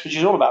ask next, which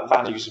is all about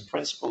values and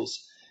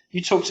principles.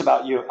 You talked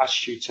about your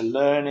attitude to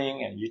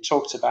learning, and you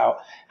talked about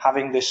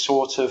having this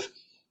sort of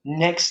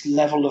next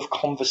level of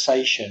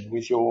conversation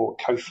with your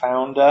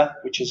co-founder,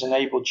 which has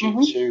enabled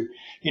you to,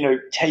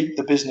 take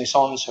the business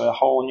on to a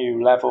whole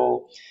new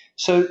level.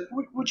 So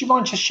would you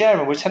mind just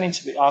sharing? We're tending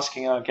to be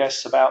asking our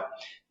guests about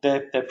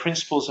their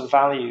principles and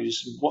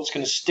values, what's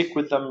going to stick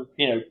with them,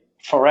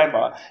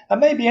 forever, and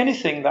maybe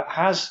anything that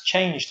has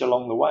changed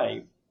along the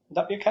way. Would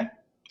that be okay?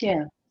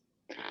 Yeah,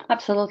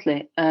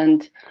 absolutely.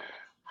 And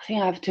I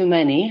think I have too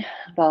many,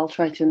 but I'll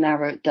try to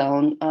narrow it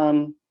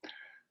down.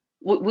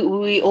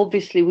 We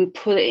obviously we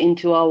put it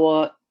into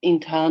our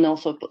internal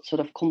sort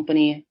of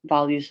company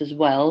values as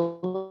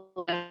well.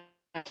 I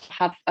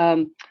have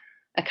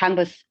a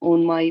canvas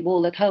on my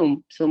wall at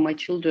home, so my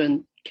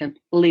children can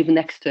live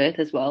next to it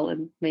as well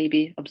and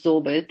maybe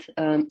absorb it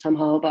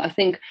somehow. But I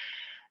think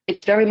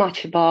it's very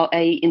much about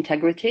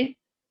integrity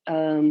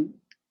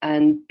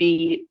and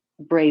B,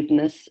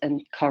 braveness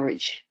and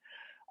courage.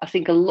 I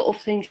think a lot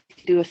of things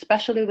to do,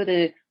 especially with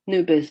a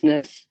new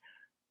business,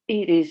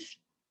 it is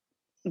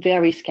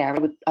very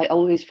scary. I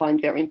always find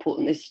very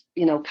important is,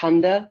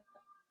 candor,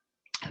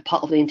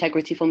 part of the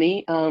integrity for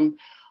me.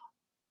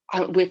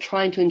 We're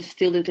trying to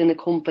instill it in the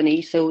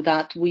company so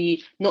that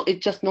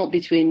it's just not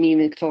between me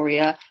and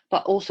Victoria,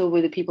 but also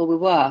with the people we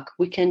work.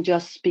 We can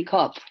just speak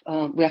up.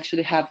 We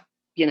actually have,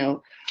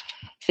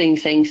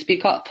 things saying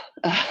speak up,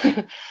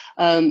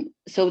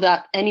 so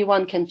that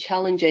anyone can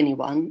challenge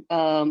anyone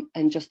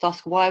and just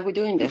ask, why are we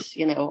doing this?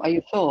 Are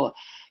you sure?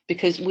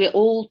 Because we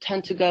all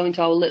tend to go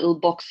into our little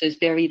boxes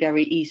very,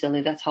 very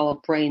easily. That's how our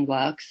brain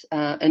works.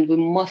 And we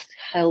must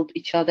hold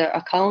each other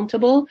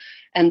accountable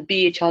and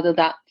be each other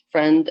that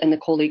friend and a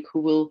colleague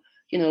who will,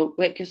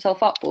 wake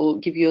yourself up or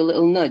give you a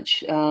little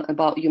nudge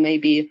about you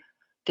maybe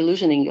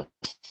delusioning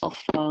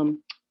yourself or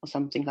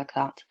something like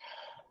that.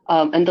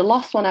 And the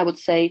last one, I would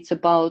say, it's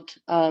about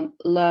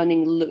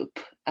learning loop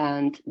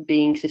and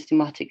being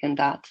systematic in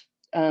that.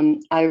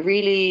 I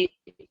really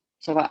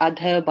sort of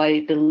adhere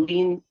by the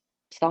lean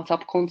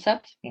startup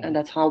concept, and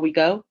that's how we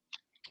go.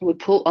 We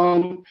put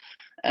on,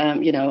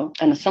 an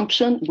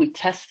assumption, we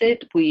test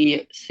it,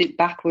 we sit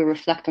back, we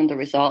reflect on the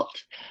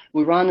result,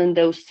 we run in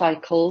those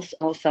cycles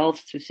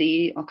ourselves to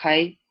see,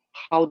 okay,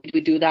 how did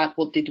we do that?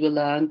 What did we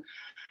learn?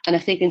 And I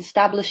think in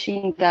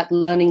establishing that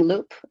learning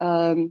loop,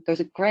 there's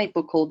a great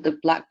book called The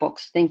Black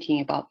Box,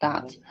 thinking about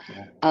that,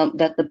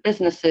 that the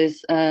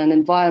businesses and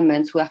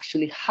environments who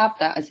actually have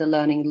that as a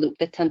learning loop,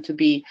 they tend to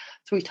be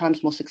 3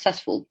 times more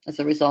successful as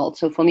a result.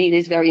 So for me, it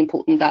is very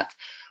important that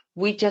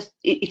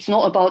it's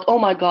not about, oh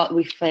my God,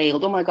 we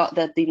failed. Oh my God,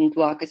 that didn't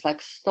work. It's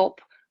like, stop.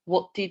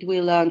 What did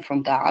we learn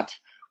from that?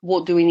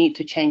 What do we need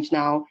to change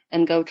now?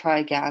 And go try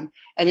again.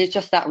 And it's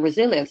just that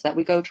resilience that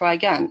we go try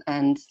again.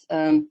 And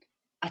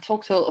I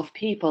talk to a lot of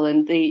people,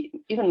 and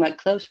even my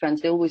close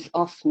friends, they always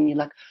ask me,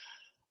 like,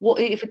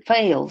 what if it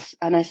fails?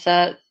 And I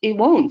said, it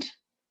won't,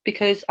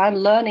 because I'm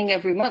learning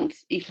every month.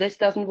 If this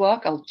doesn't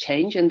work, I'll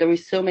change. And there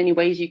is so many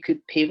ways you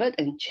could pivot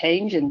and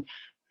change. And,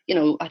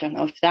 I don't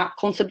know, if that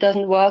concept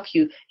doesn't work,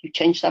 you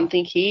change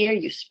something here,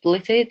 you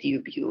split it,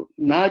 you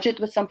merge it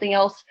with something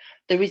else.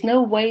 There is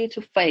no way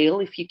to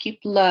fail if you keep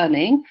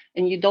learning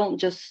and you don't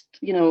just,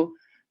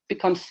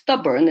 become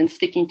stubborn and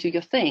sticking to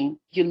your thing.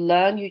 You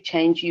learn, you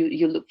change,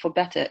 you look for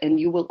better, and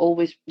you will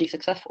always be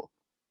successful.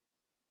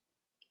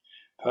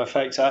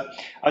 Perfect.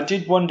 I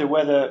did wonder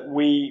whether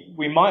we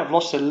might have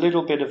lost a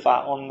little bit of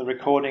that on the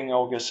recording,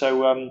 Olga.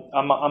 So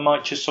I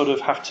might just sort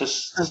of have to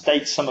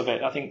state some of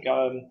it. I think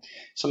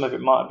some of it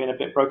might have been a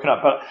bit broken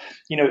up. But,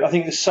 I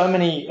think there's so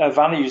many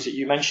values that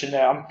you mentioned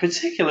there. I'm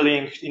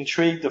particularly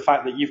intrigued the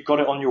fact that you've got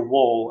it on your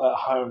wall at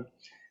home.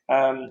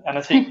 And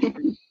I think,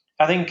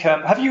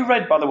 have you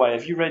read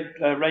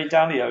Ray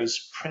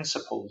Dalio's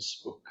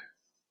Principles book?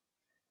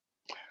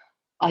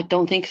 I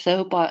don't think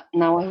so, but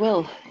now I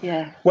will.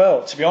 Yeah.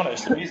 Well, to be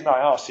honest, the reason I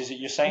asked is that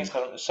you're saying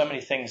so many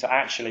things that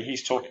actually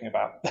he's talking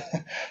about.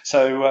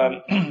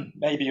 So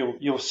maybe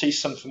you'll see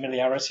some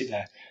familiarity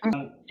there.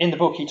 In the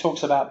book, he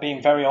talks about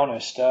being very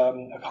honest.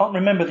 I can't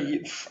remember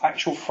the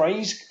actual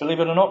phrase,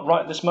 believe it or not,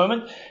 right at this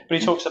moment, but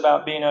he talks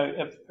about being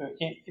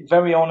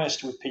very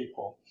honest with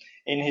people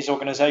in his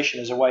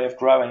organization as a way of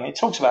growing. He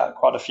talks about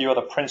quite a few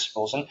other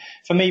principles. And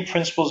for me,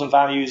 principles and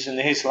values in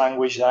his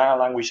language and our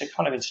language, they're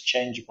kind of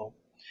interchangeable.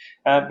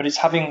 But it's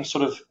having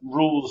sort of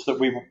rules that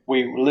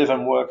we live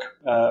and work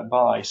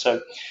by. So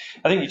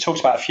I think he talks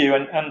about a few,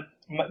 and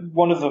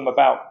one of them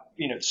about,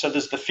 so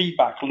there's the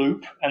feedback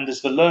loop and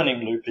there's the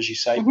learning loop, as you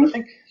say. But I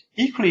think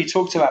equally he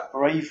talks about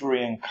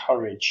bravery and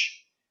courage.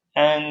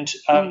 And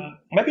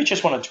maybe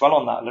just want to dwell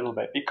on that a little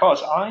bit,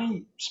 because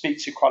I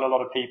speak to quite a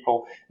lot of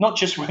people, not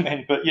just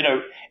women, but,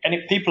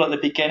 and people at the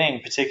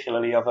beginning,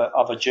 particularly of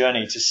a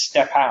journey to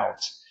step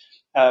out.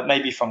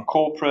 Maybe from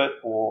corporate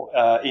or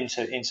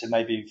into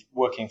maybe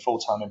working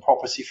full-time in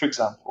property, for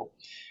example.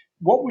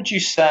 What would you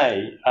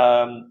say,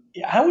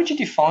 how would you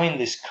define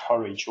this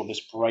courage or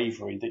this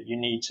bravery that you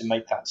need to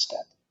make that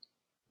step?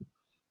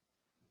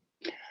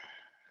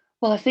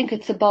 Well, I think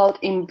it's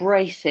about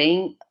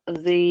embracing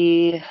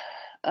the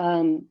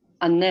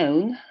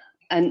unknown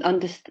and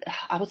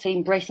I would say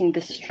embracing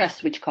the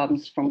stress which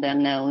comes from the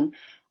unknown.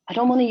 I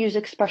don't want to use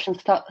expression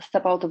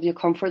step out of your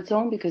comfort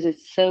zone because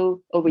it's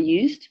so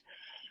overused.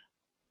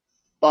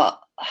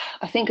 But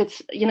I think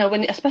it's,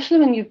 especially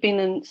when you've been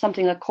in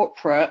something like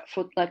corporate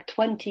for like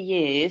 20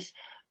 years,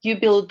 you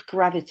build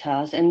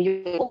gravitas and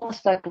you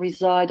almost like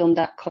reside on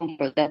that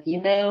comfort that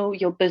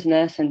your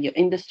business and your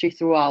industry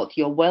throughout,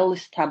 you're well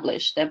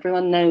established,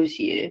 everyone knows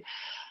you.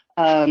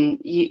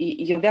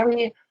 You're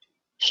very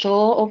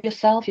sure of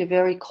yourself, you're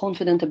very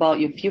confident about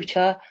your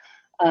future,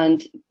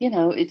 and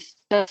it's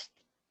just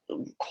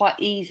quite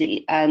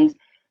easy. And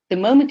the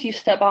moment you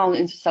step out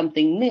into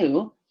something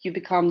new, you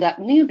become that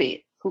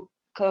newbie who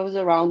goes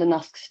around and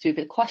asks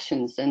stupid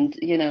questions, and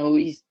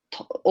he's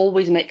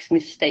always makes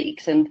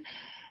mistakes, and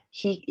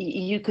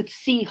you could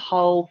see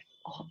how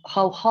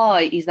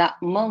high is that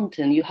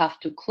mountain you have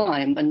to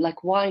climb, and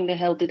like, why in the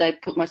hell did I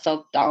put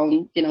myself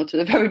down to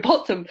the very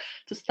bottom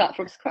to start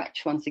from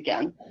scratch once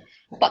again?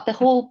 But the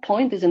whole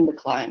point is in the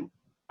climb.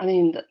 I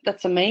mean,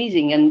 that's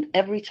amazing. And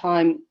every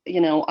time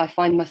I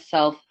find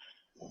myself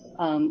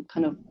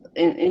kind of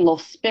in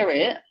lost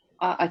spirit,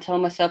 I tell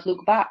myself,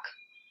 look back,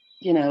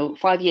 5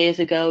 years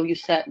ago you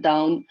sat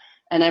down.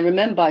 And I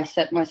remember I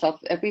set myself,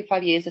 every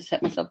 5 years I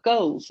set myself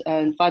goals.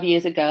 And 5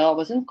 years ago I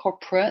was in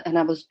corporate and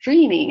I was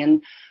dreaming,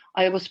 and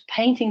I was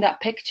painting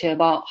that picture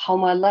about how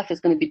my life is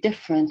going to be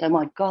different. Oh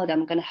my God,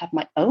 I'm going to have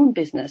my own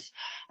business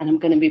and I'm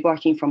going to be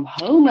working from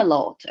home a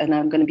lot and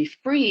I'm going to be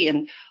free.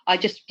 And I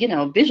just,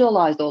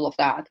 visualized all of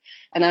that.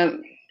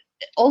 And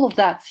all of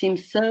that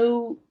seems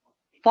so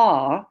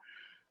far.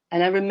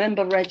 And I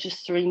remember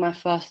registering my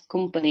first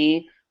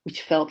company,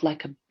 which felt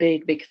like a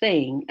big, big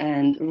thing,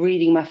 and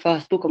reading my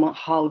first book about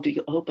how do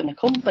you open a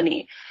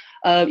company.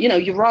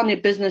 You run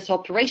your business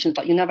operations,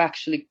 but you never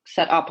actually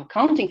set up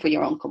accounting for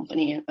your own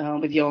company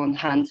with your own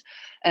hands.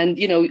 And,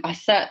 I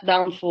sat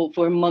down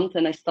for a month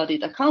and I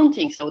studied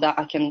accounting so that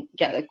I can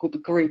get a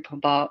good grip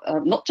about,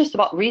 not just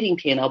about reading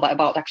P&L, but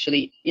about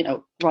actually,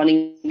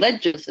 running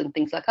ledgers and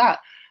things like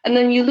that. And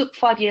then you look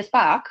 5 years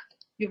back,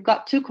 you've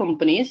got two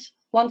companies,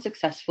 one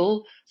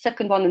successful,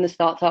 second one in the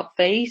startup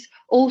phase,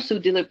 also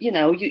deliver,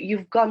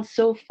 you've gone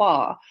so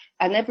far.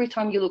 And every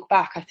time you look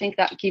back, I think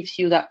that gives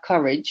you that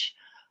courage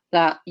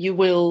that you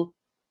will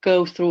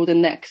go through the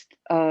next,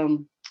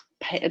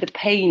 the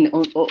pain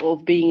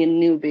of being a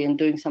newbie and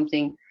doing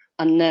something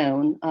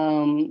unknown,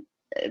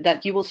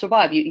 that you will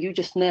survive. You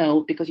just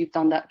know because you've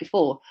done that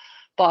before.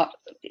 But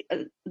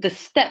the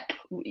step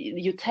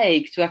you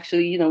take to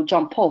actually,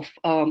 jump off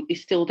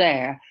is still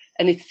there.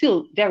 And it's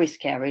still very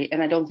scary,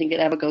 and I don't think it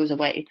ever goes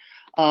away.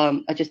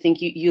 I just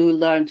think you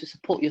learn to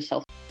support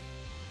yourself.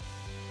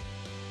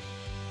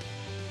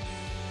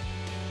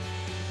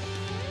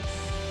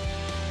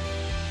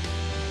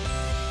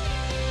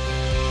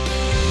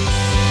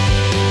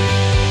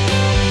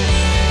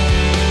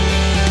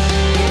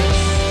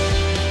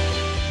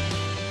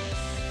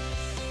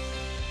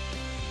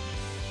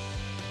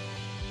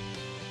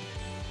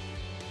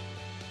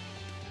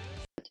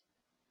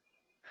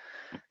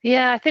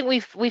 Yeah, I think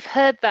we've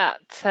heard that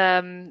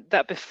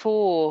that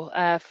before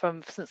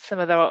from some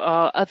of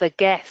our other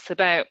guests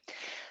about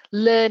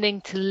learning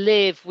to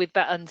live with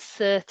that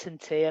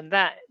uncertainty, and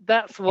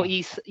that's what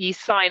you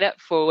sign up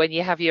for when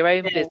you have your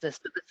own business.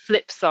 But the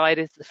flip side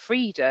is the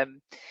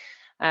freedom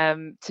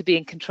to be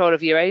in control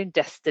of your own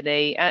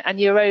destiny and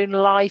your own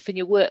life and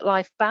your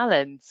work-life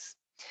balance.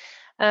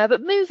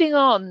 But moving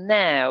on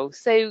now,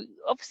 so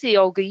obviously,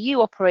 Olga,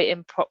 you operate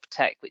in prop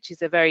tech, which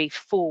is a very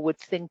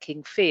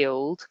forward-thinking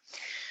field.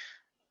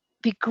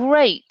 Be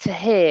great to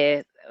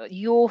hear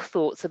your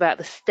thoughts about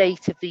the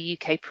state of the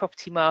UK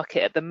property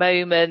market at the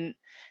moment,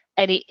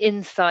 any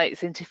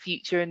insights into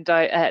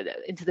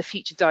into the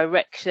future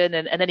direction,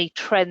 and any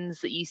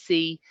trends that you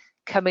see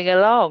coming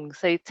along.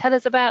 So tell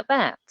us about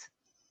that.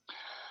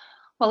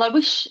 Well, I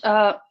wish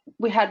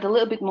we had a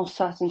little bit more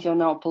certainty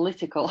on our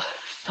political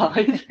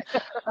side.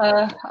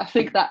 I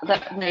think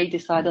that may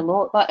decide a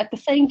lot. But at the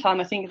same time,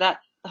 I think that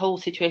the whole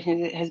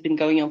situation has been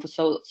going on for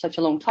such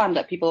a long time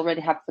that people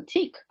already have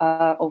fatigue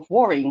of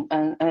worrying.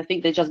 And I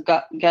think they just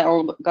got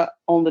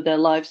on with their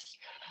lives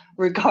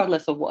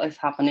regardless of what is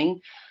happening.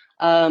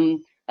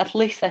 At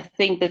least I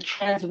think the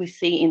trends we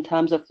see in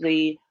terms of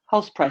the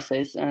house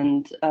prices,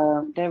 and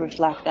they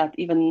reflect that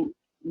even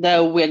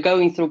though we're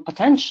going through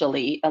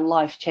potentially a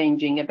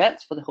life-changing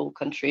event for the whole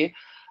country,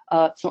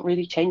 it's not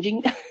really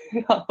changing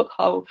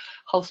how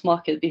house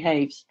market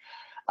behaves.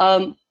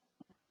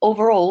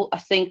 Overall, I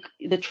think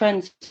the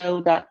trends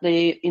show that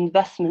the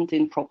investment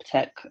in prop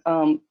tech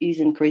is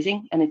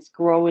increasing, and it's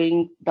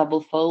growing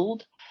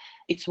double-fold.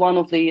 It's one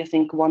of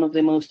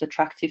the most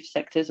attractive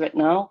sectors right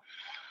now.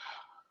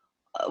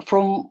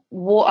 From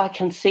what I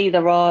can see,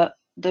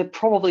 they're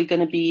probably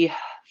going to be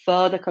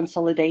further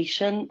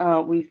consolidation.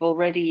 We've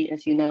already,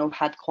 as you know,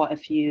 had quite a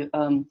few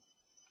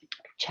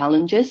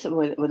challenges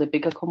with the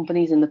bigger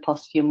companies in the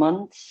past few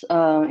months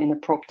in the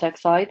prop tech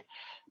side,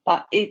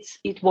 but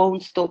it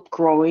won't stop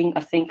growing.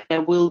 I think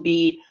there will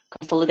be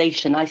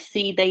consolidation. I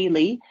see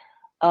daily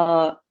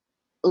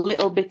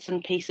little bits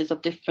and pieces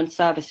of different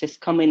services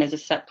come in as a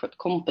separate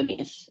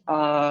companies,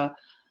 and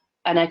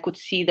I could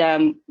see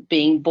them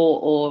being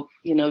bought or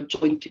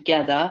joined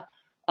together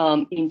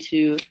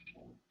into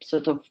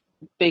sort of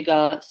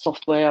bigger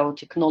software or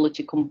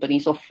technology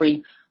companies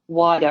offering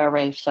wider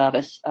array of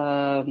service.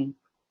 I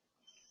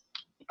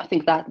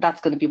think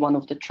that's going to be one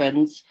of the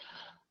trends.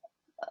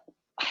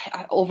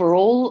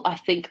 Overall, I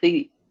think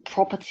the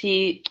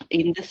property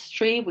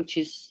industry, which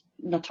is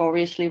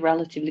notoriously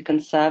relatively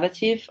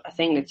conservative, I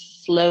think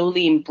it's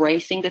slowly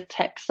embracing the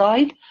tech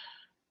side.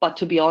 But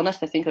to be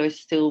honest, I think there is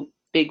still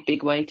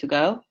big way to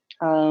go.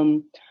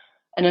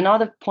 And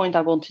another point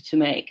I wanted to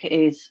make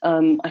is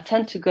I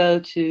tend to go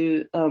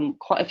to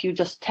quite a few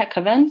just tech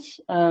events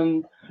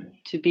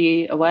to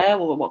be aware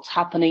of what's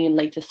happening in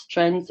latest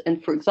trends.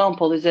 And for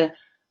example, there's an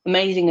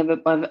amazing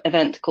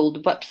event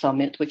called Web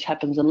Summit, which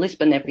happens in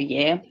Lisbon every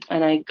year.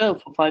 And I go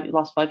for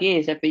last 5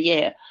 years every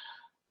year.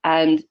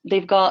 And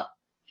they've got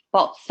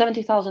about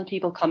 70,000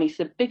 people coming. It's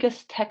the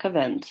biggest tech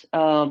event.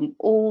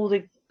 All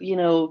the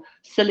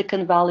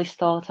Silicon Valley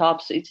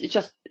startups.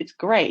 It's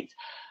great.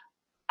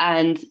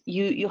 And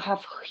you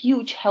have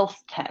huge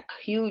health tech,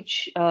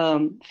 huge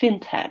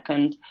fintech,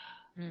 and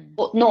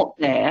whatnot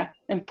there,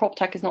 and prop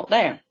tech is not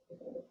there.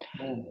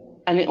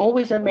 And it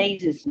always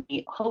amazes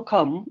me how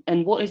come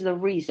and what is the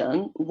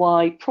reason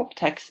why prop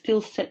tech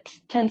still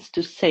tends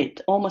to sit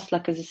almost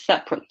like as a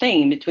separate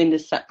thing between the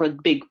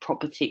separate big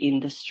property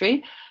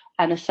industry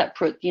and a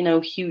separate,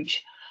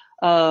 huge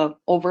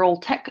overall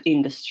tech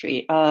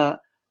industry.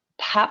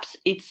 Perhaps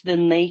it's the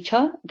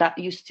nature that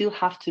you still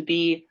have to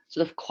be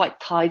sort of quite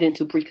tied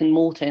into brick and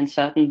mortar in a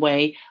certain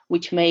way,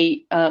 which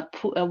may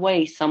put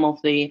away some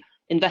of the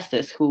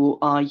investors who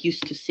are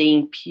used to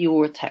seeing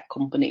pure tech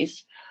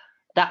companies.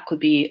 That could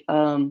be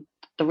the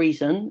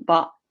reason,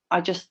 but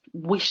I just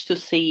wish to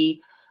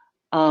see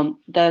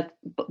that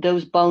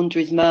those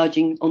boundaries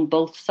merging on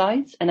both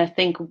sides. And I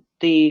think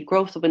the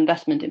growth of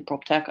investment in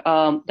prop tech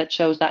that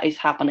shows that is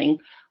happening.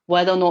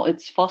 Whether or not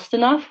it's fast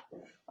enough,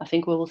 I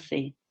think we will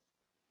see.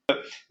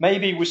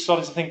 Maybe we're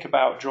starting to think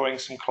about drawing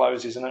some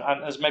closes, and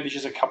there's maybe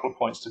just a couple of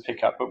points to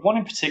pick up. But one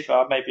in particular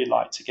I'd maybe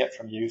like to get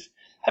from you.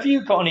 Have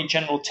you got any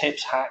general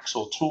tips, hacks,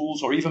 or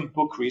tools, or even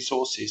book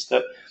resources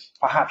that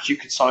perhaps you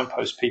could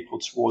signpost people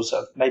towards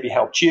that maybe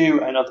helped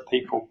you and other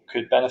people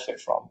could benefit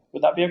from?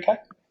 Would that be okay?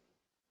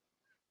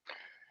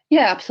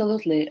 Yeah,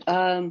 absolutely.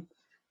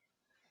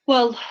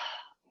 Well,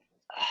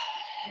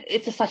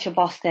 it's such a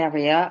vast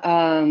area.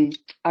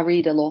 I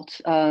read a lot.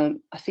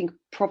 I think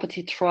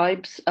Property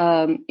Tribes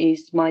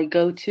is my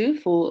go-to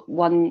for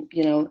one,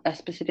 a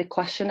specific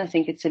question. I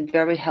think it's a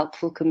very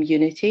helpful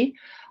community.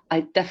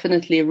 I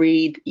definitely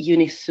read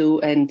Unisu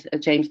and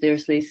James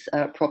Dearsley's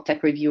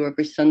PropTech review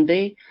every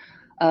Sunday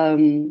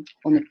on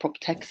the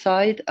PropTech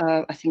side.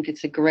 I think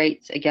it's a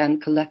great, again,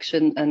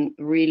 collection and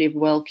really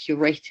well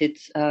curated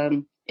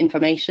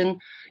information.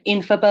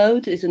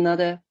 Infobode is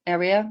another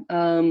area,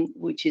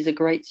 which is a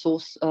great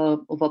source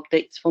of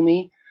updates for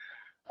me.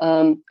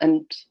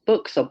 And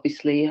books,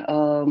 obviously,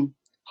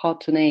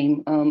 hard to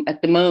name.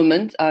 At the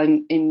moment,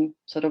 I'm in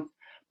sort of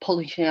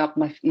polishing up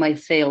my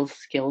sales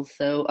skills.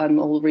 So I'm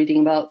all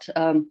reading about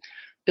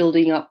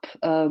building up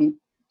an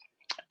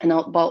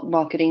outbound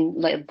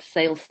marketing-led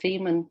sales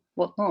team and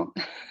whatnot.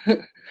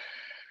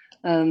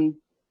 I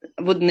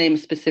wouldn't name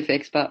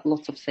specifics, but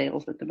lots of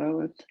sales at the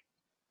moment.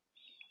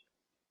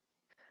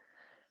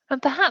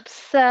 And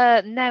perhaps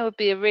now would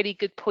be a really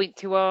good point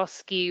to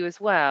ask you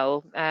as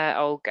well,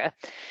 Olga.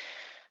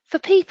 For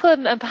people,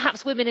 and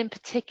perhaps women in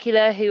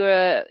particular, who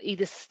are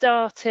either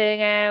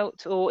starting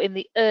out or in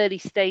the early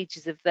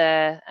stages of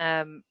their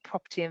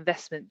property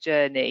investment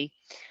journey,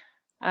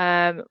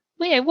 what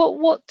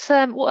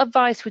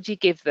advice would you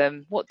give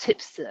them? What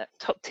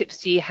top tips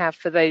do you have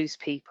for those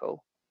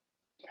people?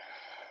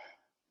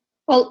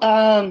 Well,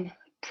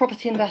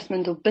 property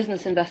investment or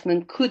business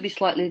investment could be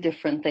slightly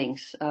different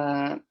things,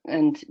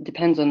 and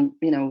depends on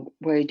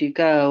where you do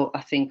go.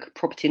 I think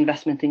property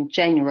investment in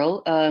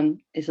general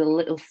is a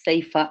little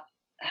safer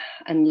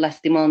and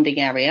less demanding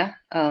area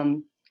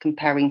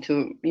comparing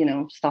to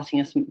starting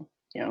as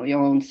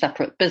your own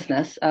separate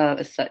business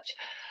as such.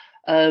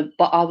 But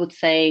I would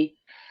say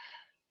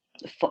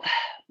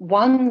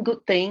one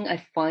good thing I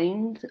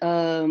find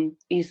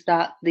is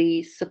that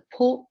the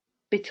support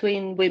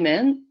between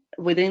women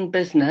within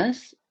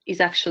business is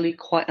actually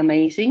quite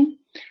amazing.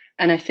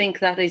 And I think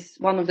that is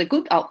one of the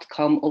good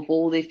outcome of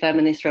all the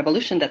feminist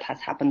revolution that has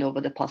happened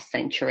over the past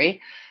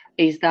century,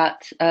 is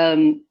that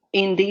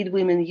indeed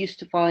women used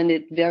to find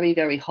it very,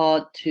 very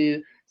hard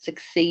to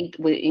succeed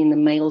in the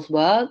male's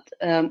world.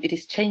 It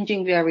is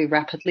changing very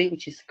rapidly,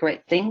 which is a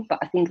great thing, but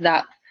I think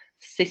that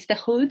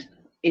sisterhood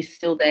is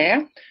still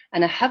there.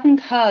 And I haven't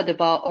heard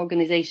about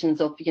organizations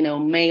of,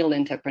 male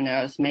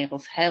entrepreneurs,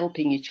 males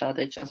helping each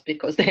other just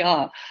because they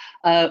are.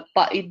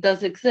 But it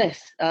does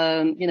exist.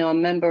 I'm a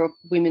member of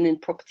Women in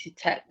Property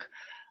Tech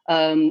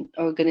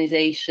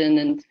organization,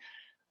 and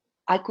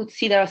I could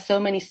see there are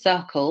so many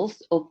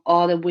circles of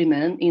other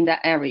women in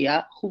that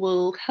area who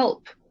will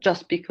help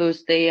just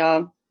because they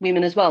are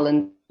women as well,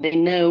 and they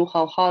know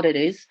how hard it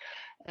is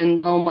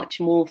and how much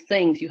more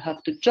things you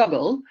have to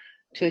juggle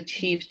to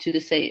achieve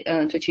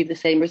the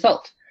same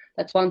result.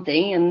 That's one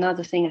thing.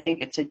 Another thing, I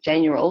think it's a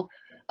general,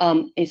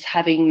 is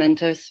having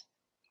mentors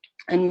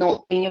and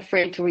not being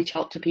afraid to reach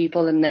out to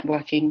people and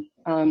networking.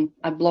 I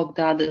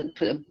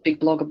put a big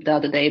blog up the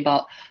other day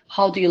about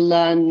how do you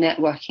learn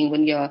networking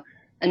when you're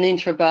an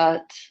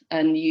introvert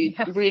and you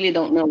really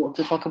don't know what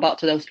to talk about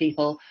to those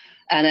people.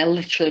 And I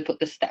literally put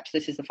the steps.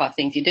 This is the 5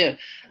 things you do,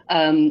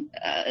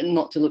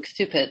 not to look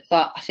stupid.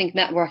 But I think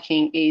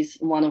networking is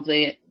one of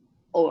the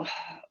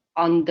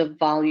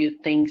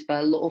undervalued things by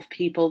a lot of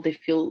people. They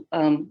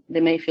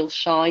may feel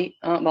shy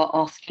about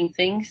asking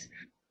things.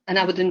 And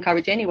I would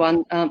encourage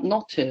anyone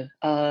not to,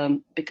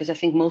 because I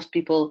think most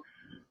people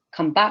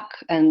come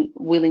back and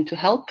willing to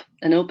help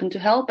and open to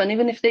help. And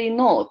even if they're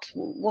not,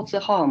 what's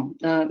the harm?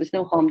 There's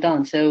no harm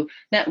done. So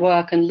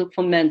network and look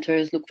for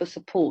mentors, look for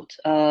support.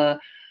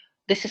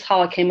 This is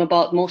how I came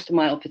about most of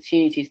my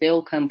opportunities. They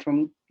all come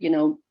from,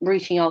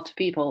 reaching out to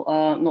people,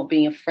 not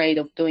being afraid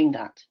of doing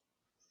that.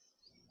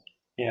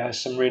 Yeah,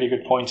 some really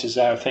good pointers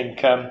there. I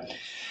think I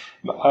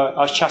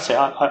was chatting.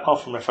 I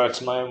often refer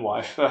to my own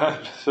wife,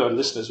 so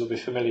listeners will be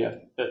familiar.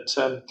 But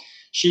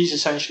she's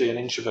essentially an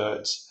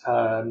introvert,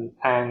 and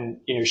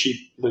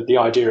the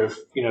idea of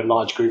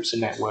large groups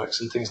and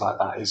networks and things like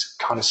that is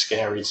kind of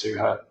scary to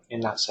her in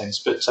that sense.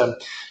 But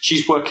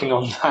she's working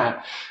on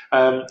that.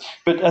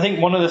 But I think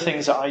one of the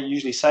things that I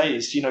usually say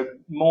is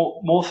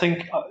more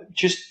think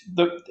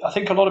I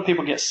think a lot of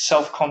people get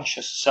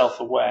self-conscious,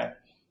 self-aware.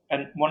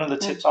 And one of the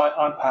tips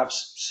I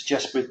perhaps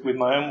suggest with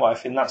my own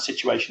wife in that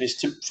situation is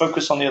to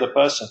focus on the other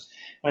person.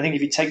 And I think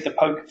if you take the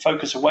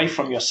focus away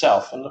from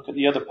yourself and look at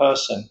the other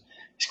person,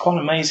 it's quite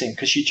amazing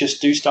because you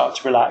just do start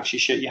to relax.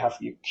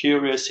 You're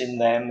curious in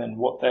them and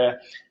what they're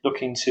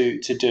looking to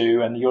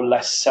do, and you're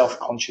less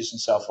self-conscious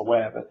and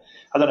self-aware. But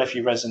I don't know if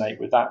you resonate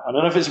with that. I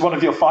don't know if it's one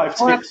of your 5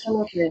 tips.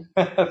 Absolutely.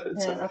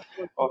 Absolutely.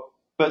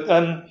 But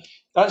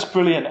that's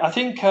brilliant. I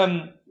think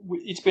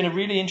it's been a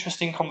really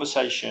interesting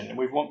conversation, and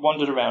we've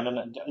wandered around.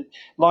 And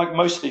like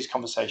most of these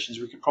conversations,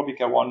 we could probably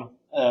go on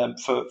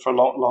for a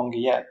lot longer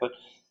yet. But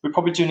we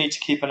probably do need to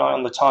keep an eye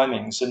on the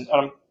timings. And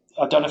I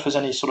don't know if there's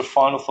any sort of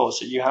final thoughts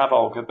that you have,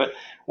 Olga. But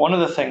one of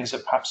the things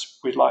that perhaps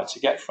we'd like to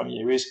get from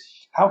you is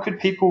how could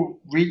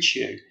people reach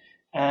you,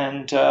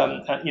 and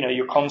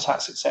your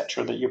contacts,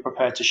 etc., that you're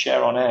prepared to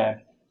share on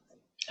air.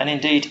 And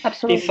indeed,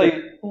 if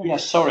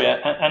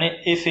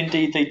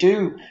indeed they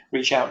do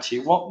reach out to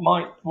you,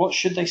 what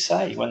should they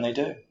say when they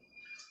do?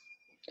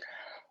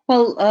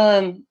 Well,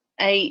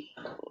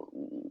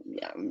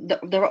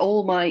 there are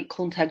all my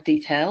contact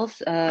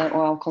details,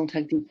 or our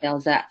contact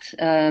details at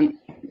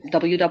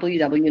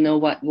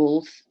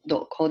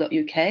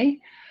www.knowwhitewalls.co.uk.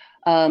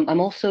 I'm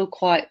also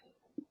quite,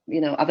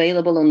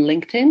 available on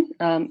LinkedIn,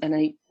 and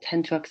I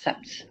tend to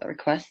accept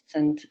requests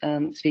and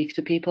speak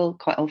to people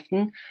quite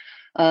often.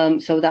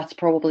 So that's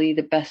probably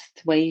the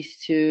best ways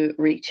to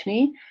reach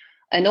me.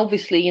 And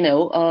obviously, we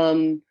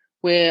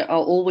are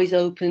always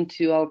open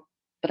to our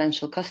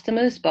potential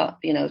customers, but,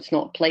 it's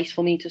not a place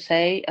for me to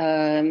say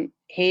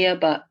here,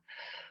 but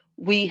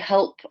we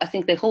help. I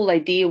think the whole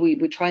idea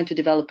we're trying to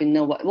develop in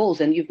Know White Walls,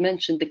 and you've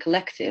mentioned the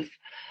collective,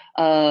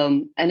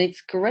 and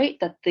it's great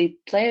that the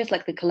players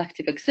like the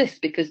collective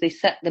exist because they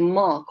set the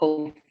mark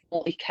of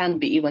what it can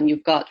be when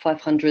you've got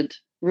 500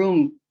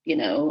 room,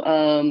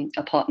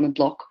 apartment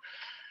block.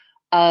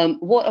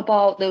 What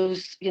about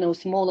those,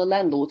 smaller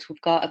landlords who've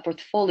got a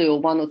portfolio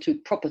of 1 or 2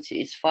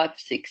 properties, 5,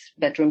 6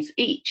 bedrooms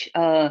each?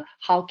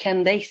 How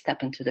can they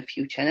step into the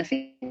future? And I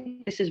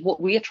think this is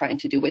what we are trying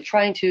to do. We're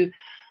trying to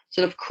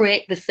sort of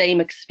create the same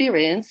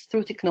experience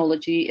through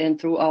technology and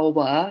through our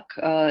work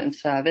and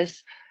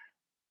service,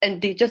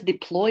 and they just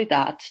deploy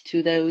that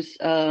to those,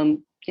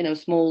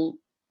 small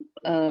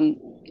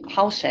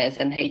house shares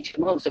and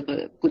HMOs of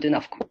a good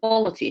enough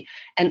quality.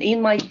 And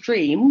in my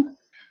dream,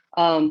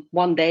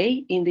 one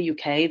day in the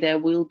UK, there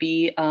will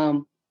be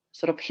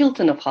sort of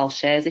Hilton of house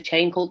shares, a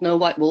chain called Know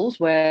White Walls,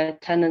 where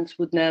tenants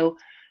would know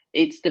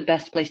it's the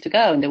best place to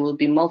go. And there will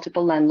be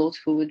multiple landlords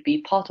who would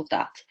be part of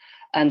that.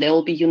 And they'll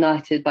all be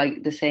united by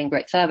the same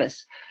great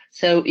service.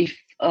 So if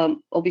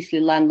obviously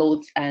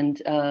landlords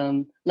and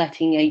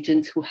letting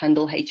agents who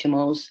handle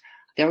HMOs,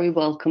 very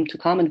welcome to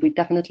come, and we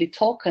definitely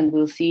talk, and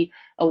we'll see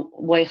a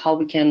way how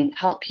we can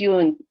help you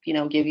and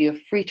give you a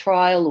free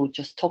trial or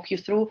just talk you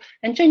through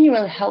and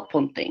genuinely help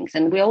on things.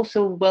 And we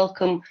also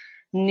welcome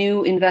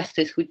new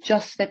investors who are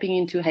just stepping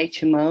into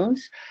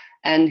HMOs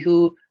and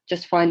who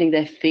just finding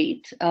their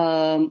feet.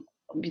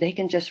 They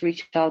can just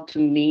reach out to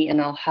me,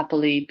 and I'll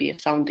happily be a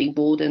sounding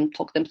board and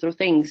talk them through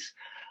things,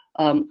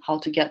 how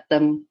to get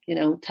them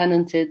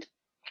tenanted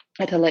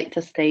at a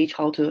later stage,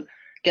 how to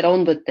get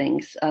on with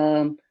things.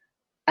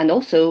 And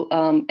also,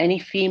 any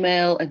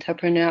female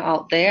entrepreneur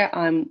out there,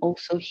 I'm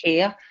also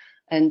here,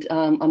 and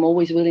I'm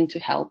always willing to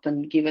help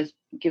and give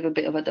a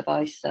bit of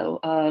advice. So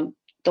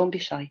don't be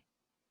shy.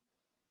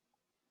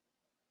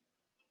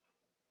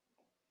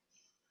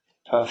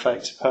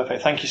 Perfect.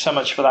 Thank you so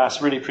much for that.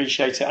 I really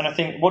appreciate it. And I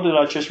think, what did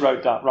I just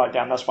write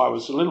down? That's why I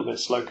was a little bit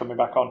slow coming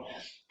back on,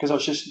 because I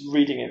was just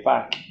reading it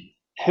back.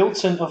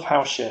 Hilton of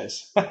house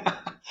shares.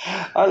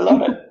 I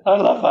love it. I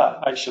love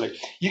that, actually.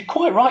 You're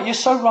quite right. You're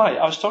so right.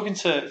 I was talking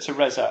to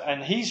Reza,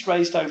 and he's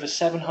raised over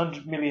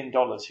 $700 million,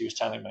 he was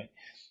telling me.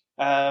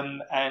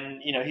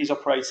 And, he's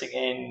operating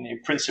in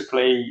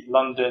principally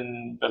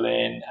London,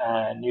 Berlin,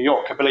 and New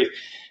York, I believe.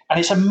 And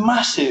it's a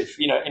massive,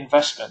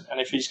 investment. And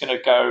if he's going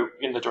to go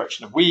in the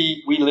direction of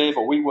we live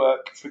or we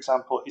work, for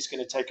example, it's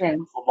going to take a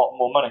lot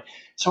more money.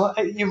 So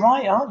you're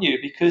right, aren't you?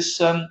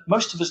 Because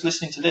most of us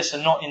listening to this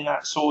are not in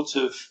that sort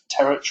of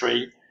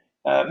territory.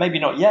 Maybe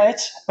not yet,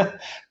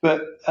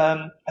 but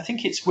I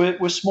think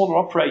we're smaller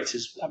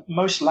operators.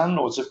 Most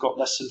landlords have got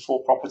less than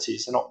 4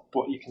 properties. They're not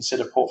what you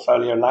consider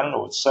portfolio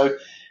landlords. So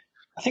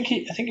I think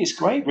it's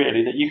great,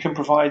 really, that you can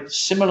provide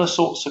similar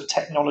sorts of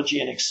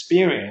technology and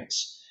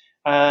experience,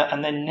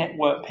 and then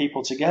network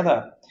people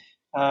together.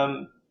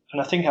 And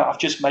I think I've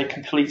just made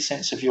complete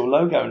sense of your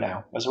logo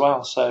now as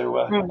well. So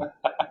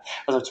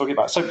as I'm talking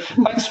about, so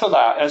thanks for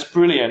that. That's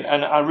brilliant,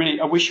 and I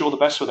wish you all the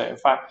best with it. In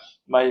fact, I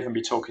may even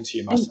be talking to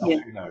you myself.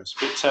 Who knows?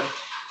 But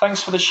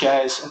thanks for the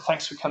shares, and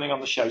thanks for coming on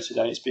the show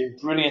today. It's been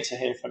brilliant to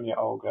hear from you,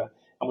 Olga,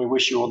 and we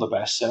wish you all the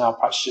best. And I'll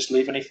perhaps just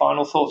leave any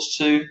final thoughts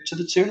to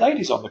the 2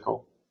 ladies on the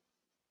call.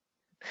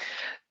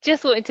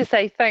 Just wanted to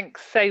say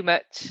thanks so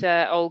much,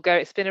 Olga.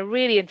 It's been a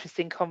really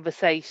interesting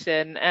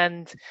conversation.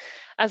 And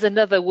as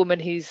another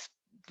woman who's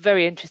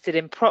very interested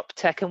in prop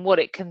tech and what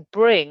it can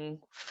bring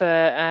for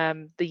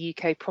the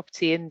UK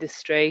property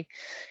industry,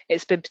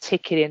 it's been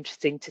particularly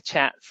interesting to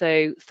chat.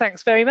 So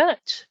thanks very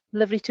much.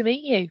 Lovely to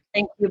meet you.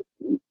 Thank you.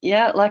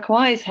 Yeah,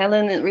 likewise,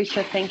 Helen and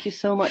Richard, thank you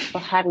so much for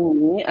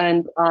having me.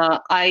 And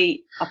I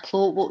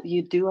applaud what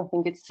you do. I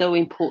think it's so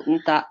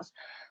important that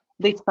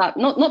this type,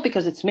 not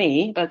because it's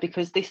me, but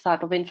because this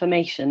type of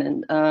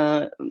information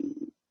and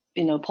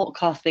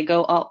podcasts, they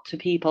go out to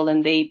people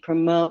and they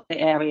promote the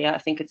area. I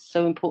think it's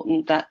so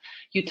important that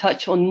you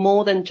touch on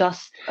more than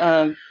just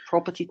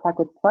property tech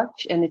as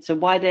such, and it's a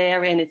wider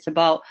area, and it's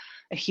about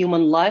a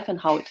human life and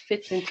how it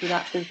fits into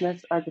that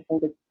business. I just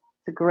think it's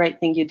a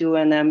great thing you do,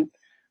 and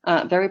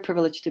I'm very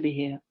privileged to be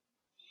here.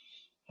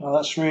 Well,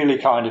 that's really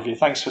kind of you.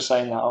 Thanks for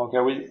saying that,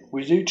 Olga.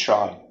 We do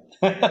try.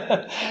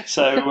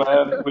 So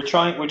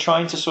we're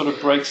trying to sort of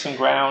break some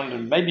ground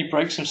and maybe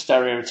break some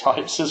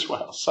stereotypes as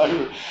well.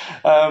 So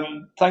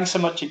thanks so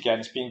much again.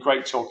 It's been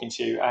great talking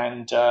to you,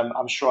 and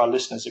I'm sure our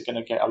listeners are going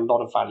to get a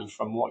lot of value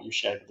from what you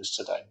shared with us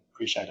today.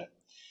 Appreciate it.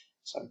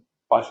 So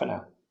bye for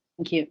now.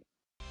 Thank you.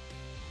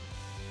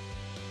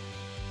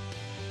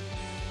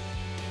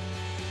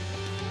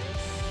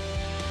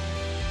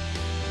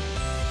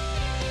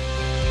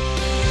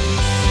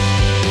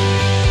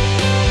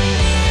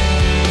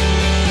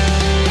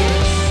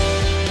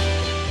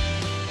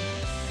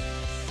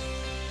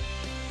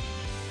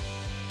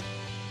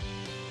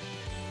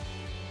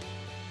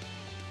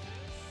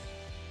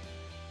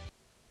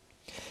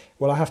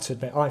 Well, I have to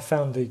admit, I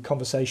found the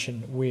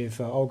conversation with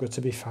Olga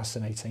to be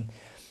fascinating.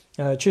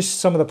 Just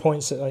some of the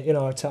points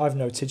that I've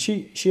noted.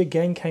 She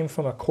again came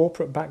from a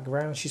corporate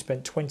background. She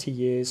spent 20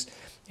 years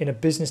in a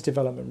business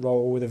development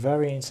role with a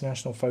very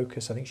international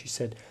focus. I think she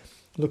said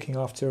looking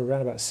after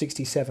around about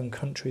 67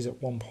 countries at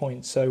one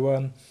point.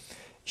 So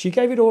she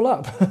gave it all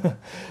up.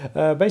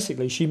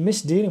 Basically, she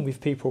missed dealing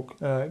with people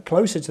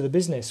closer to the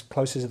business,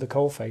 closer to the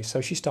coalface. So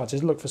she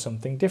started to look for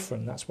something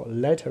different. That's what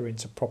led her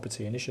into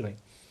property initially.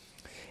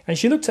 And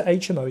she looked at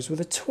HMOs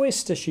with a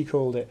twist, as she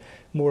called it,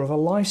 more of a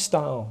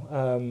lifestyle,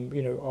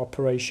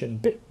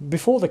 operation.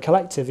 Before the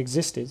collective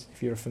existed,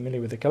 if you're familiar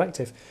with the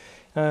collective.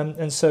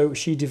 And so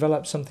she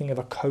developed something of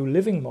a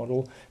co-living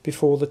model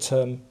before the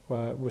term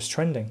was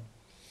trending.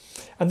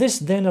 And this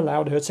then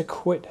allowed her to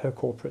quit her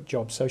corporate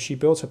job. So she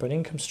built up an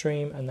income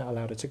stream, and that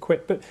allowed her to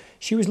quit. But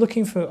she was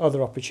looking for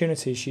other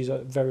opportunities. She's a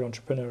very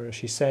entrepreneurial, as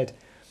she said.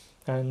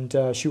 And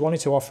she wanted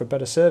to offer a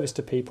better service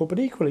to people, but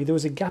equally there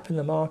was a gap in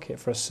the market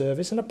for a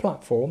service and a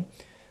platform,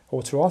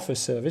 or to offer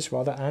service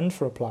rather, and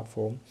for a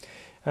platform,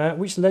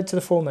 which led to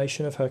the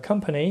formation of her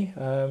company,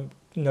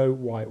 No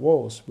White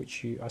Walls,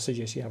 which I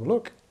suggest you have a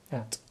look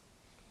at.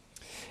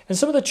 And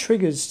some of the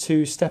triggers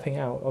to stepping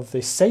out of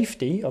the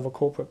safety of a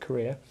corporate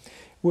career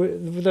were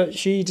that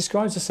she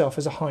describes herself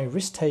as a high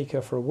risk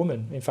taker for a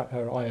woman. In fact,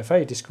 her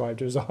IFA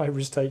described her as a high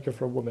risk taker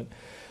for a woman.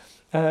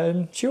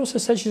 She also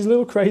said she's a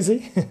little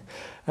crazy,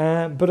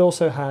 but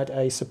also had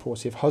a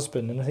supportive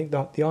husband. And I think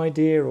that the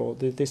idea, or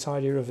this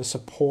idea of a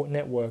support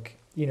network,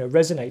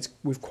 resonates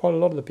with quite a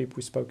lot of the people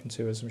we've spoken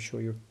to, as I'm sure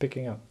you're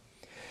picking up.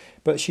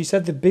 But she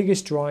said the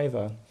biggest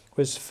driver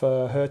was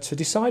for her to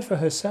decide for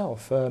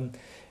herself and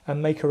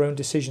make her own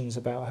decisions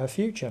about her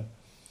future.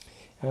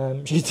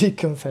 She did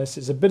confess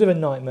it's a bit of a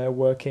nightmare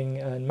working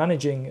and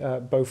managing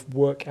both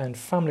work and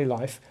family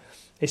life,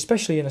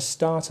 especially in a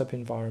startup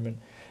environment.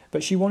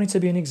 But she wanted to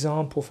be an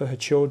example for her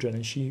children,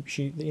 and she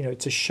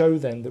to show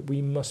them that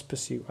we must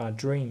pursue our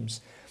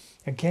dreams.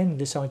 Again,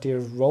 this idea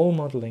of role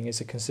modelling is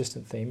a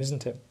consistent theme,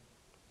 isn't it?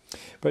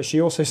 But she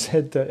also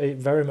said that it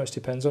very much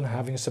depends on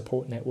having a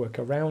support network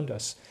around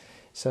us.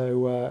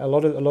 So a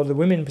lot of the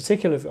women in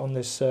particular on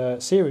this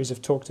series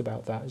have talked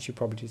about that, as you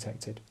probably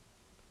detected.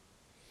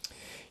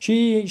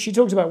 She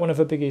talked about one of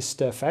her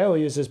biggest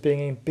failures as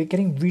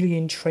getting really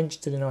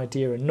entrenched in an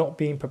idea and not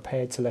being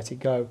prepared to let it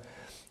go.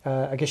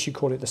 I guess you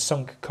call it the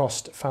sunk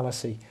cost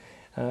fallacy.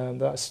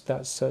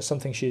 That's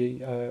something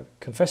she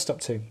confessed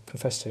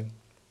to.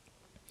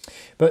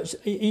 But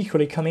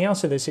equally, coming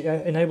out of this, it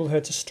enabled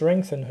her to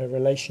strengthen her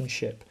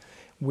relationship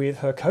with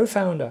her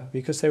co-founder,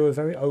 because they were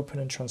very open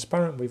and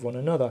transparent with one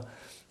another,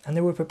 and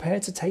they were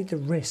prepared to take the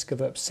risk of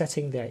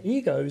upsetting their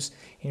egos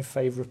in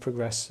favour of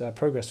progress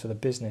for the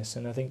business.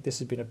 And I think this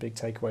has been a big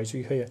takeaway as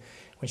we hear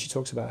when she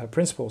talks about her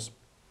principles.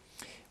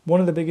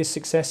 One of the biggest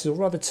successes, or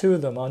rather two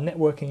of them, are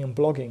networking and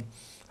blogging.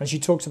 And she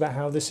talked about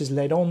how this has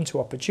led on to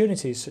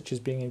opportunities such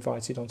as being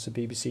invited onto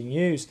BBC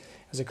News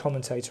as a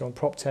commentator on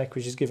prop tech,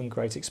 which has given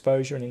great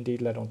exposure and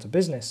indeed led on to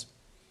business.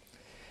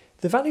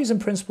 The values and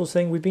principles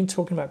thing we've been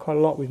talking about quite a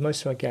lot with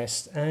most of our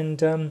guests,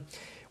 and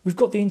we've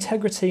got the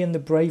integrity and the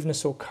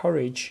braveness or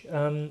courage.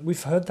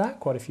 We've heard that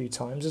quite a few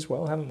times as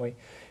well, haven't we?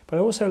 But I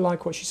also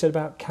like what she said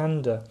about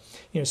candor,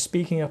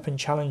 speaking up and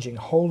challenging,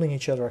 holding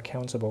each other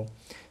accountable.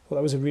 Well,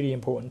 that was a really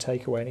important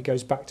takeaway, and it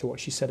goes back to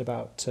what she said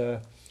about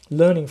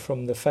learning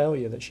from the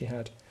failure that she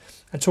had.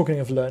 And talking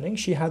of learning,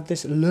 she had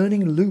this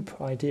learning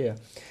loop idea,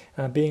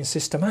 being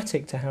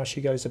systematic to how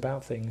she goes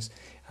about things,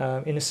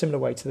 in a similar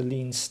way to the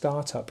lean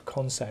startup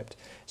concept.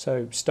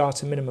 So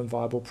start a minimum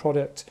viable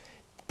product,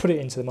 put it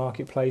into the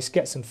marketplace,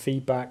 get some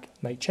feedback,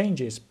 make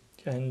changes,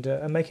 and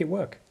make it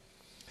work.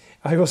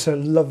 I also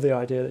love the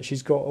idea that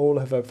she's got all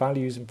of her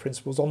values and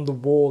principles on the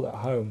wall at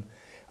home.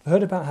 I've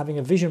heard about having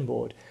a vision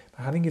board,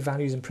 but having your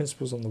values and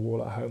principles on the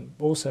wall at home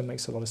also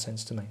makes a lot of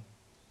sense to me.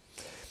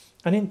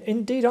 And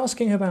indeed,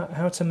 asking her about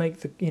how to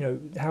make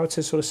how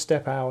to sort of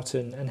step out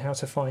and how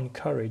to find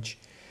courage.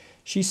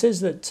 She says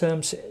that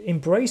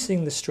embrace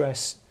the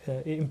stress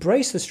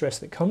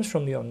that comes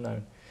from the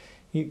unknown.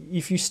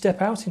 If you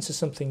step out into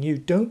something new,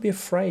 don't be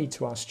afraid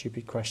to ask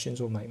stupid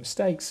questions or make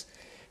mistakes.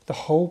 The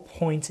whole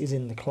point is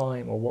in the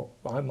climb, or what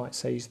I might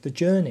say is the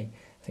journey.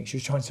 I think she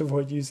was trying to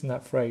avoid using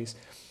that phrase.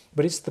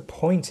 But it's the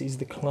point, is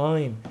the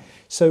climb.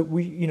 So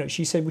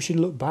she said we should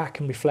look back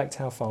and reflect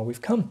how far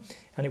we've come,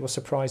 and it will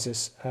surprise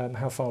us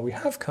how far we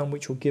have come,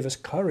 which will give us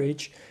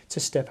courage to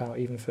step out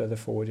even further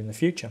forward in the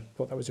future. I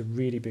thought that was a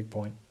really big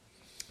point.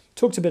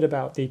 Talked a bit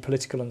about the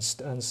political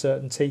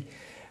uncertainty,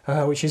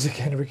 which is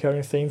again a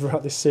recurring theme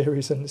throughout this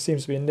series, and it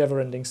seems to be a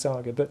never-ending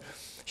saga. But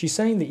she's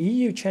saying the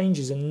EU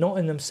changes are not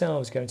in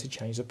themselves going to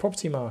change the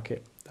property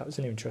market. That was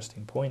an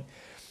interesting point.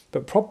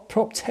 But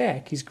prop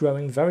tech is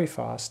growing very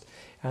fast,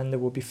 and there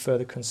will be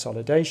further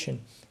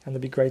consolidation, and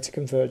there'll be greater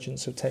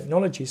convergence of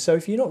technology. So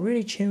if you're not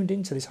really tuned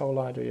into this whole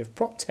idea of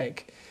prop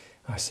tech,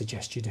 I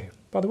suggest you do.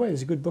 By the way,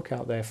 there's a good book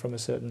out there from a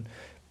certain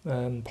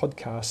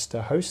podcast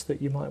host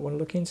that you might want to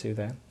look into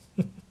there.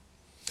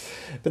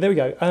 But there we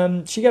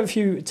go. She gave a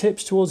few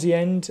tips towards the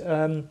end.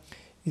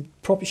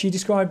 She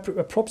described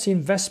a property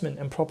investment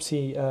and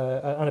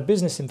a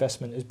business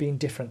investment as being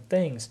different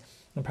things.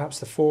 And perhaps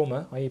the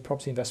former, i.e.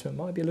 property investment,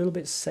 might be a little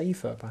bit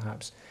safer,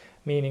 perhaps,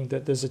 meaning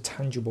that there's a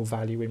tangible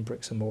value in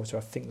bricks and mortar. I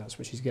think that's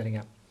what she's getting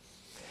at.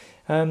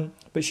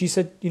 But she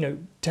said,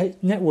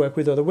 network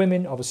with other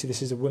women. Obviously,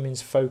 this is a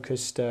women's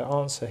focused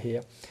answer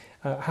here.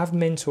 Have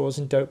mentors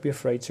and don't be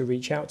afraid to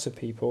reach out to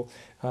people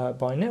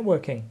by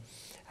networking.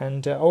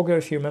 And Olga,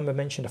 if you remember,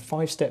 mentioned a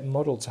 5-step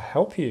model to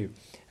help you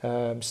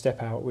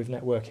step out with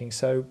networking.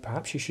 So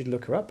perhaps you should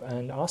look her up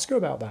and ask her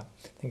about that.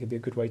 I think it'd be a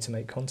good way to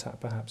make contact,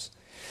 perhaps.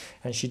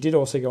 And she did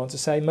also go on to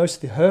say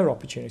most of her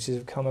opportunities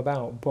have come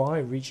about by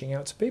reaching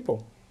out to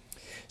people.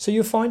 So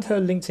you'll find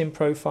her LinkedIn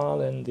profile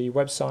and the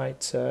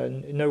website,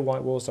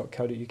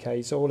 nowhitewalls.co.uk.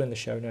 It's all in the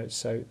show notes,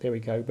 so there we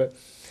go. But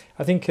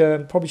I think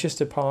probably just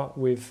to part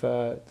with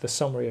the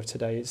summary of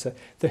today, it's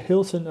the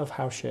Hilton of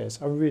house shares.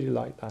 I really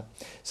like that.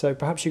 So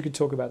perhaps you could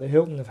talk about the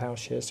Hilton of house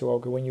shares to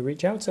Olga when you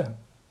reach out to her.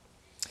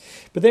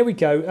 But there we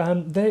go.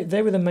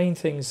 They were the main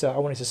things I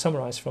wanted to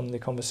summarise from the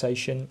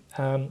conversation.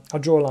 I'll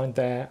draw a line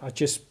there. I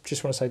just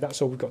want to say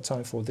that's all we've got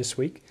time for this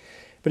week.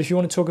 But if you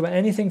want to talk about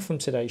anything from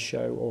today's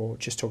show or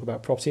just talk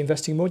about property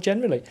investing more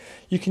generally,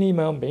 you can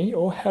email me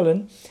or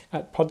Helen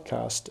at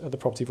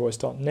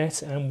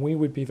podcast@thepropertyvoice.net, and we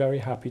would be very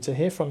happy to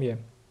hear from you.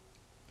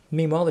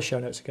 Meanwhile, the show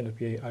notes are going to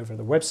be over at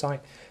the website,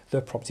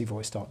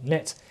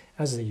 thepropertyvoice.net,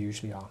 as they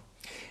usually are.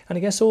 And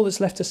I guess all that's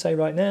left to say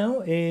right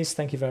now is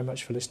thank you very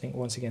much for listening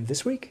once again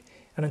this week.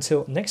 And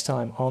until next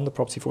time on the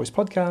Property Voice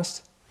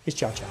podcast, it's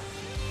ciao ciao.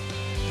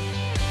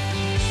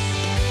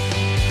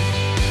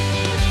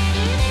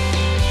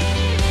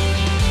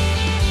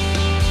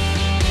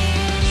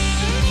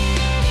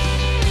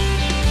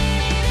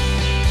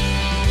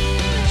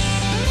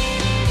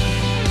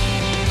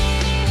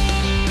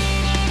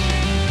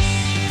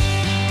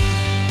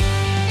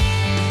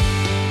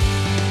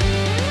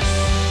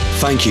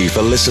 Thank you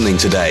for listening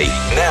today.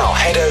 Now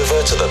head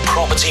over to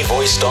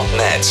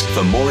thepropertyvoice.net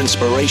for more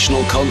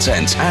inspirational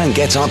content and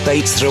get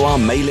updates through our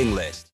mailing list.